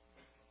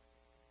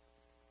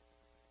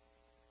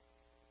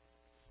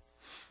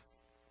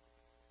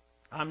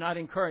 I'm not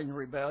encouraging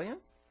rebellion.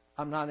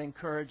 I'm not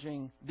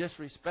encouraging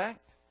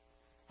disrespect.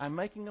 I'm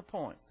making a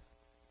point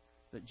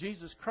that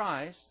Jesus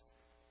Christ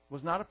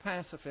was not a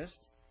pacifist.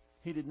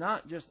 He did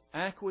not just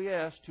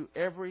acquiesce to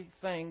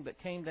everything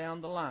that came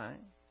down the line.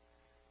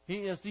 He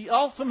is the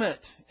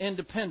ultimate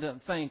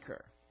independent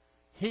thinker.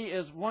 He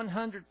is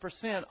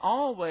 100%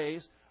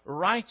 always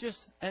righteous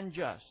and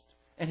just.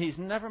 And He's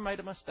never made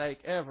a mistake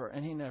ever,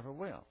 and He never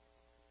will.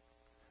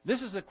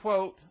 This is a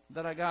quote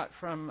that I got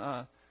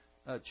from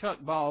Chuck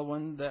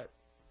Baldwin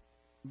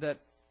that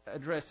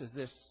addresses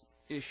this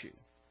issue.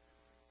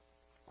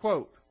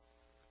 Quote,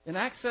 in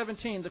Acts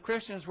 17, the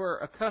Christians were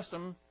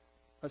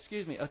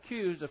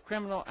accused of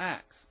criminal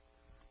acts.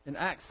 In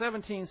Acts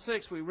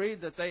 17:6, we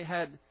read that they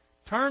had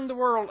turned the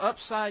world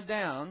upside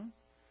down.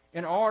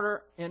 In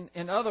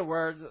other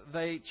words,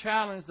 they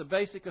challenged the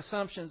basic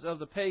assumptions of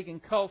the pagan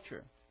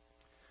culture.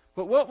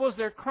 But what was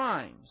their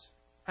crimes?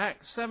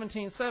 Acts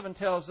 17:7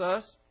 tells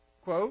us,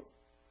 quote,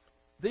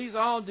 these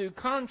all do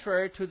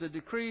contrary to the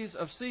decrees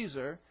of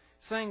Caesar,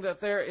 saying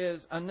that there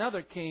is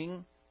another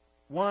king,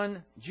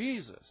 one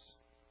Jesus.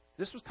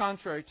 This was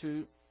contrary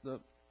to the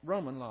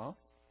Roman law.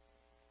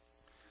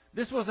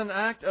 This was an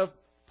act of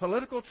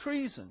political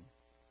treason.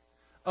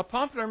 A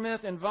popular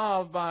myth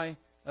involved by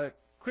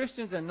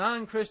Christians and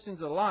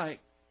non-Christians alike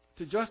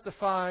to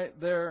justify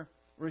their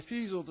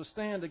refusal to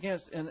stand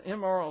against an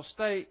immoral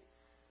state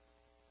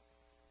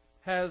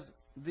has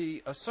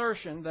the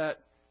assertion that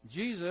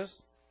Jesus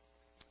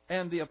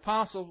and the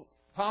apostles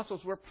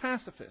were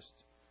pacifists.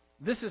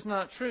 This is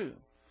not true.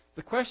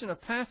 The question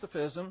of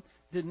pacifism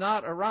did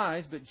not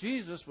arise, but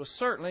Jesus was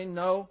certainly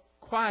no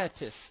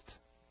quietist.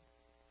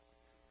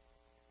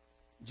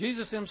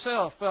 Jesus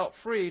Himself felt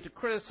free to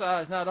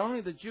criticize not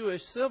only the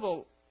Jewish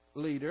civil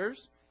leaders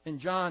in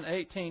John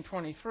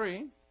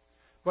 18:23,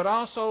 but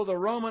also the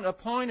Roman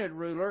appointed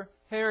ruler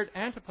Herod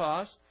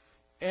Antipas,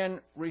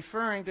 and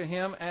referring to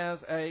him as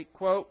a,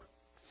 quote,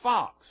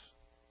 fox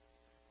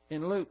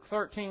in Luke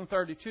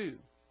 13:32.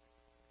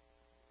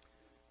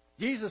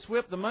 Jesus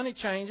whipped the money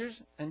changers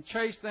and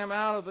chased them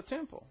out of the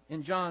temple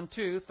in John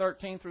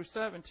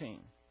 2:13-17.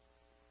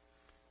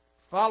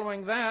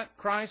 Following that,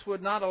 Christ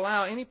would not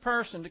allow any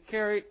person to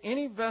carry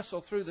any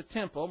vessel through the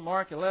temple,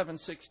 Mark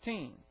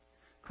 11:16.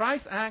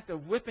 Christ's act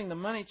of whipping the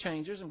money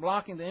changers and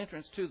blocking the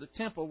entrance to the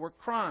temple were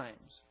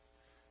crimes.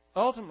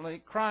 Ultimately,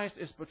 Christ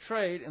is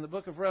portrayed in the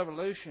book of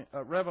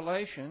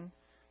Revelation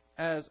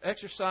as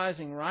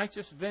exercising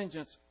righteous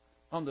vengeance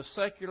on the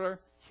secular,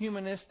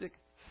 humanistic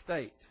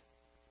state.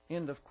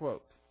 End of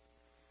quote.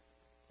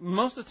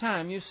 Most of the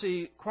time you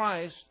see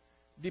Christ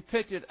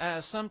depicted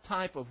as some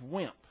type of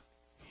wimp.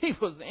 He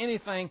was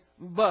anything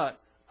but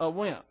a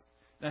wimp.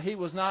 Now, He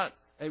was not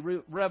a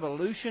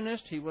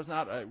revolutionist. He was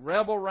not a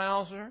rebel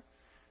rouser.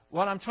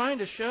 What I'm trying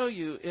to show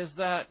you is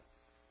that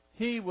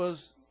He was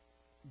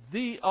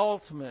the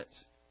ultimate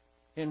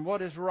in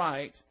what is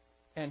right,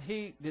 and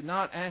He did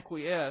not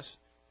acquiesce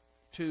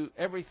to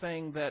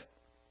everything that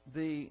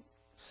the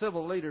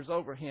civil leaders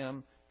over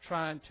Him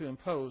tried to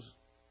impose.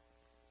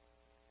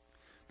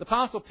 The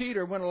Apostle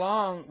Peter went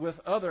along with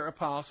other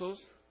apostles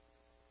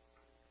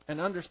and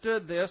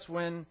understood this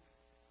when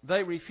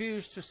they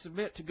refused to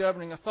submit to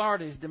governing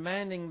authorities,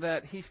 demanding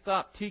that he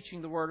stop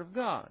teaching the Word of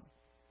God.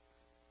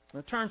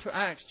 Now turn to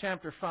Acts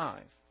chapter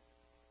 5.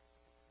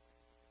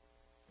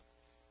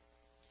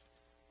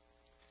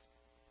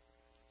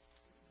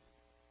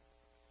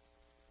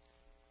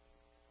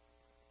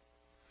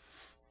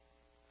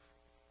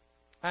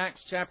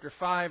 Acts chapter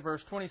 5,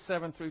 verse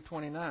 27 through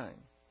 29.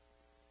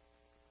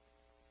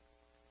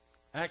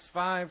 Acts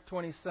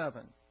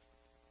 5:27.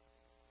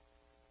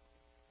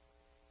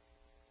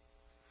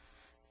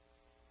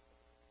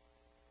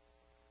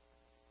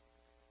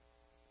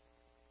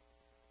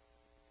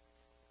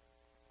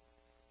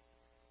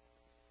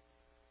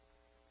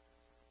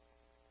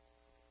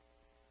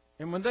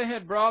 And when they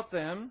had brought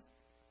them,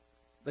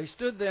 they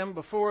stood them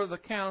before the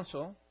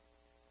council,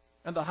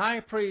 and the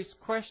high priest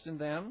questioned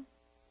them,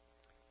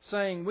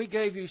 saying, we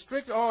gave you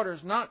strict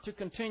orders not to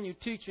continue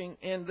teaching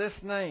in this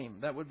name,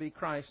 that would be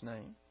Christ's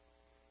name.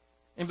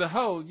 And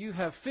behold, you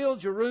have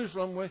filled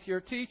Jerusalem with your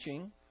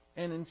teaching,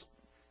 and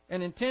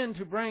intend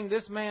to bring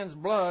this man's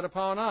blood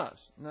upon us.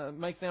 Now,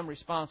 make them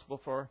responsible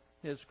for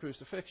His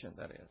crucifixion,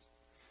 that is.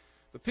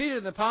 But Peter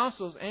and the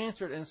apostles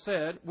answered and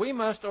said, we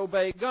must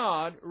obey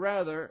God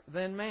rather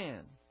than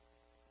man.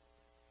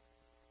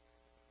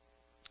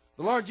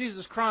 The Lord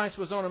Jesus Christ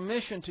was on a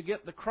mission to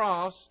get to the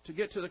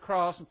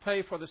cross and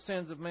pay for the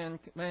sins of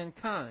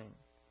mankind.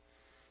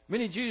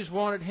 Many Jews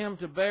wanted Him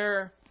to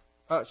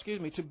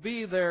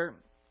be their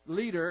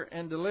leader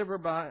and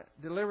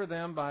deliver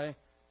them by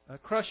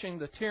crushing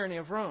the tyranny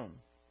of Rome.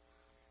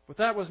 But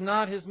that was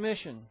not His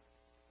mission.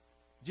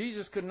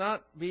 Jesus could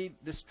not be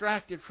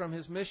distracted from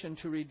His mission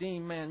to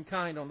redeem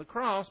mankind on the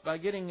cross by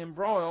getting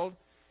embroiled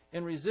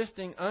in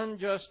resisting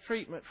unjust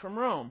treatment from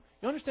Rome.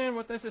 You understand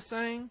what this is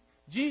saying?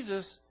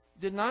 Jesus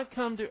did not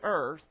come to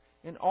earth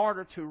in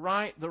order to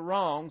right the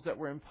wrongs that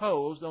were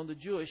imposed on the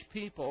Jewish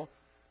people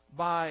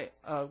by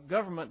a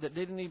government that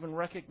didn't even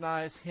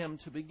recognize Him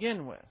to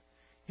begin with.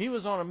 He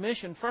was on a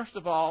mission, first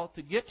of all,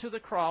 to get to the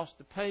cross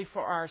to pay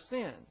for our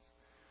sins.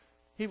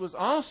 He was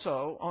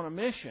also on a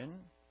mission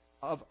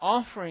of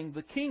offering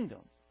the kingdom,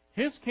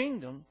 His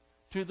kingdom,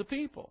 to the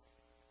people.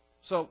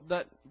 So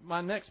that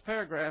my next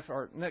paragraph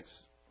or next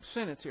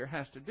sentence here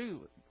has to do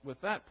with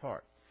that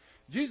part.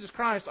 Jesus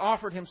Christ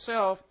offered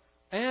Himself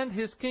and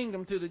His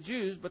kingdom to the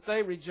Jews, but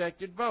they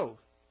rejected both.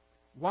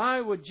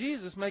 Why would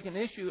Jesus make an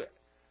issue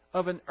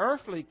of an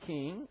earthly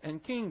king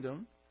and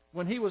kingdom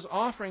when He was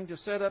offering to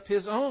set up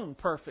His own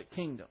perfect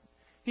kingdom?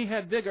 He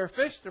had bigger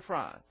fish to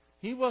fry.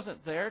 He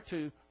wasn't there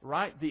to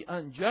right the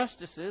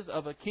injustices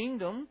of a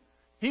kingdom.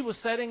 He was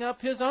setting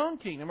up His own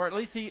kingdom, or at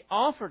least He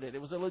offered it.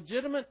 It was a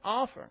legitimate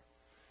offer.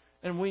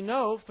 And we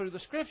know through the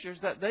Scriptures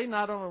that they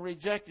not only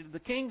rejected the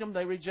kingdom,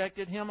 they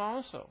rejected Him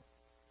also.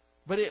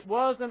 But it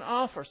was an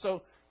offer.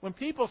 So when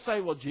people say,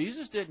 well,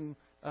 Jesus didn't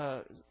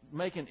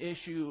make an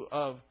issue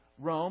of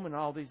Rome and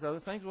all these other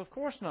things, well, of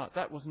course not.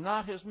 That was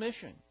not His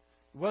mission.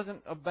 It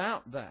wasn't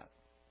about that.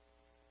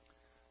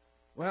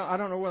 Well, I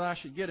don't know whether I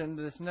should get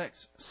into this next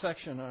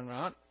section or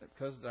not,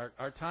 because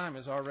our time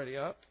is already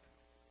up.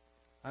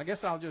 I guess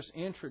I'll just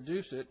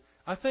introduce it.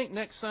 I think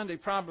next Sunday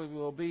probably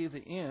will be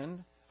the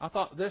end. I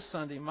thought this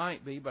Sunday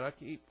might be, but I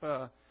keep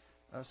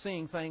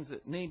seeing things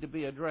that need to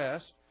be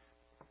addressed.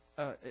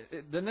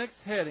 The next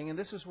heading, and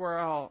this is where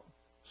I'll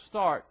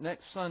start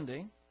next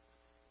Sunday,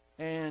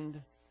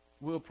 and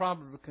we'll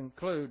probably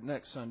conclude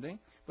next Sunday.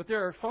 But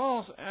there are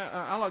false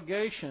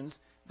allegations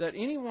that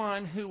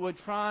anyone who would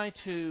try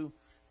to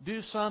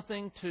do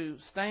something to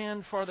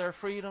stand for their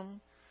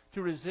freedom,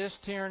 to resist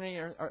tyranny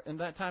and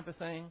that type of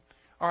thing,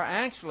 are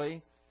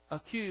actually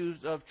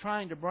accused of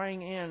trying to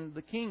bring in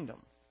the kingdom.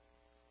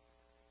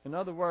 In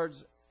other words,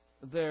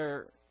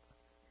 there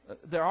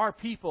are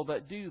people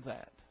that do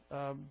that.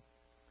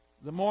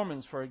 The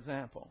Mormons, for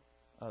example,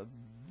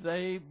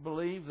 they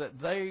believe that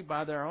they,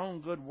 by their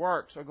own good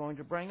works, are going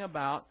to bring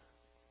about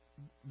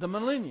the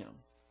millennium,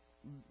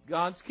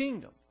 God's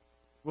kingdom.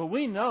 Well,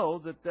 we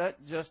know that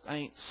that just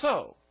ain't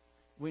so.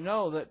 We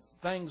know that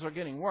things are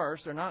getting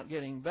worse, they're not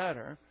getting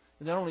better,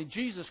 and that only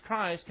Jesus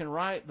Christ can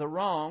right the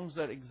wrongs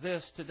that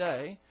exist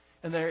today.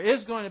 And there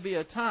is going to be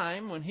a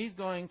time when He's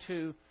going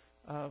to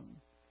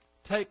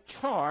take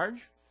charge,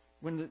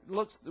 when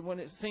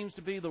it seems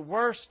to be the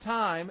worst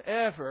time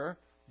ever.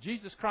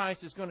 Jesus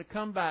Christ is going to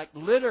come back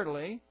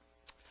literally,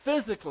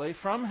 physically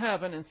from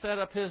heaven and set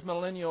up His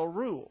millennial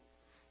rule.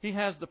 He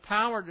has the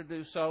power to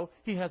do so.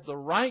 He has the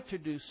right to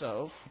do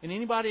so. And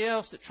anybody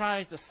else that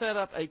tries to set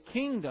up a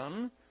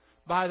kingdom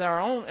by their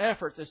own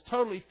efforts is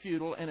totally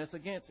futile, and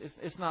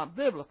it's not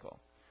biblical.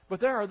 But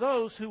there are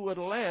those who would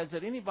allege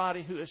that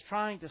anybody who is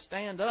trying to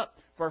stand up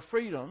for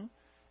freedom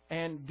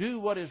and do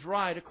what is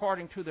right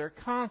according to their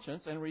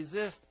conscience and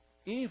resist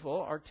evil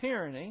or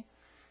tyranny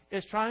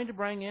is trying to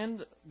bring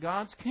in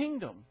God's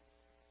kingdom.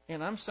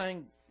 And I'm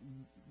saying,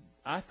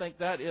 I think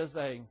that is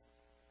a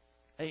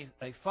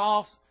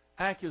false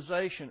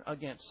accusation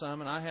against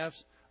some, and I have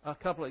a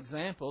couple of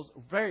examples,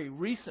 very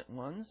recent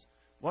ones.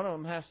 One of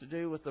them has to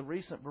do with the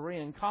recent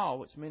Berean call,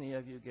 which many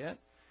of you get.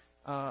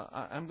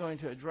 I'm going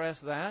to address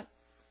that.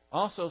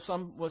 Also,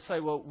 some will say,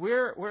 well,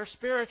 we're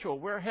spiritual,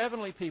 we're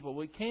heavenly people,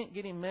 we can't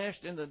get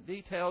enmeshed in the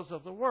details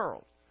of the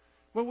world.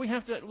 Well, we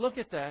have to look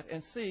at that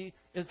and see,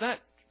 is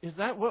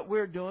that what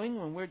we're doing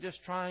when we're just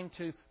trying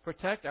to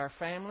protect our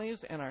families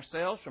and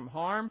ourselves from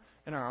harm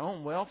and our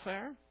own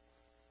welfare?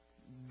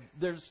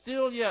 There's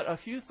still yet a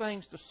few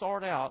things to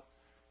sort out,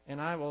 and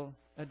I will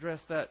address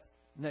that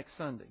next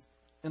Sunday.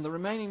 In the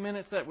remaining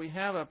minutes that we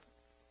have,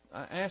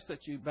 I ask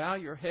that you bow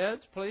your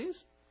heads, please,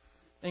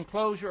 and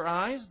close your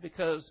eyes,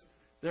 because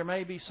there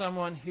may be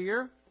someone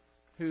here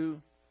who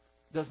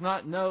does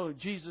not know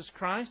Jesus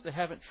Christ. They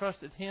haven't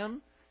trusted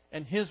Him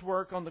and His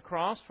work on the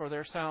cross for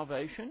their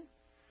salvation.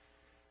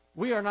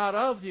 We are not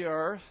of the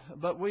earth,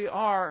 but we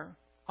are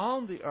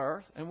on the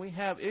earth, and we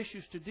have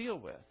issues to deal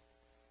with.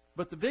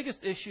 But the biggest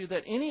issue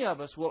that any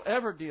of us will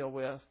ever deal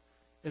with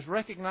is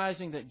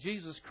recognizing that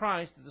Jesus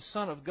Christ is the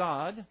Son of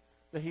God,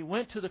 that He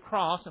went to the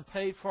cross and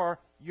paid for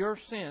your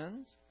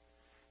sins.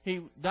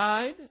 He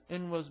died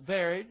and was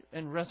buried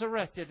and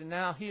resurrected, and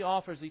now He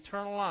offers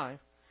eternal life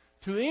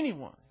to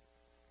anyone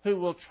who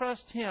will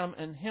trust Him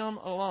and Him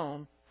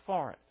alone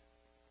for it.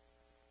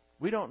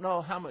 We don't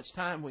know how much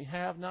time we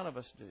have. None of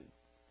us do.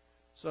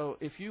 So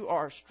if you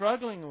are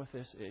struggling with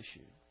this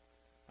issue,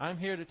 I'm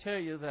here to tell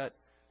you that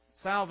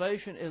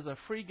salvation is a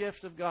free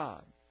gift of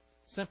God,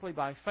 simply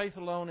by faith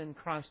alone in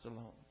Christ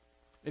alone.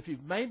 If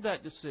you've made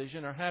that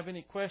decision or have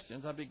any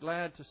questions, I'd be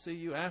glad to see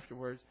you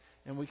afterwards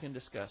and we can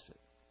discuss it.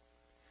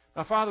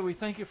 Now, Father, we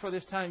thank You for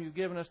this time You've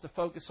given us to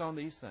focus on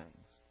these things.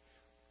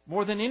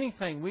 More than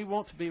anything, we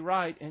want to be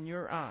right in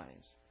Your eyes.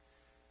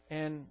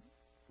 And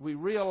we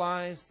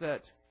realize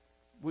that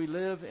we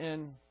live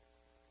in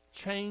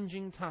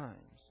changing times,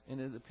 and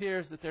it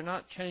appears that they're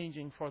not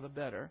changing for the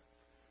better.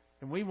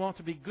 And we want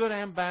to be good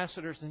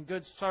ambassadors and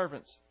good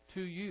servants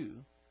to You,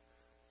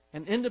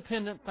 and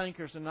independent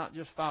thinkers and not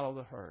just follow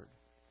the herd.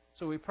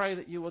 So we pray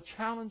that You will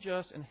challenge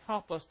us and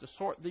help us to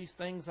sort these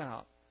things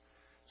out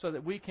so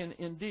that we can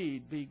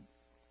indeed be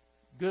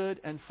good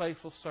and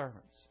faithful servants.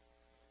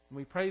 And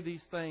we pray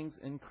these things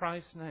in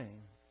Christ's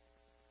name.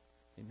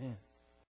 Amen.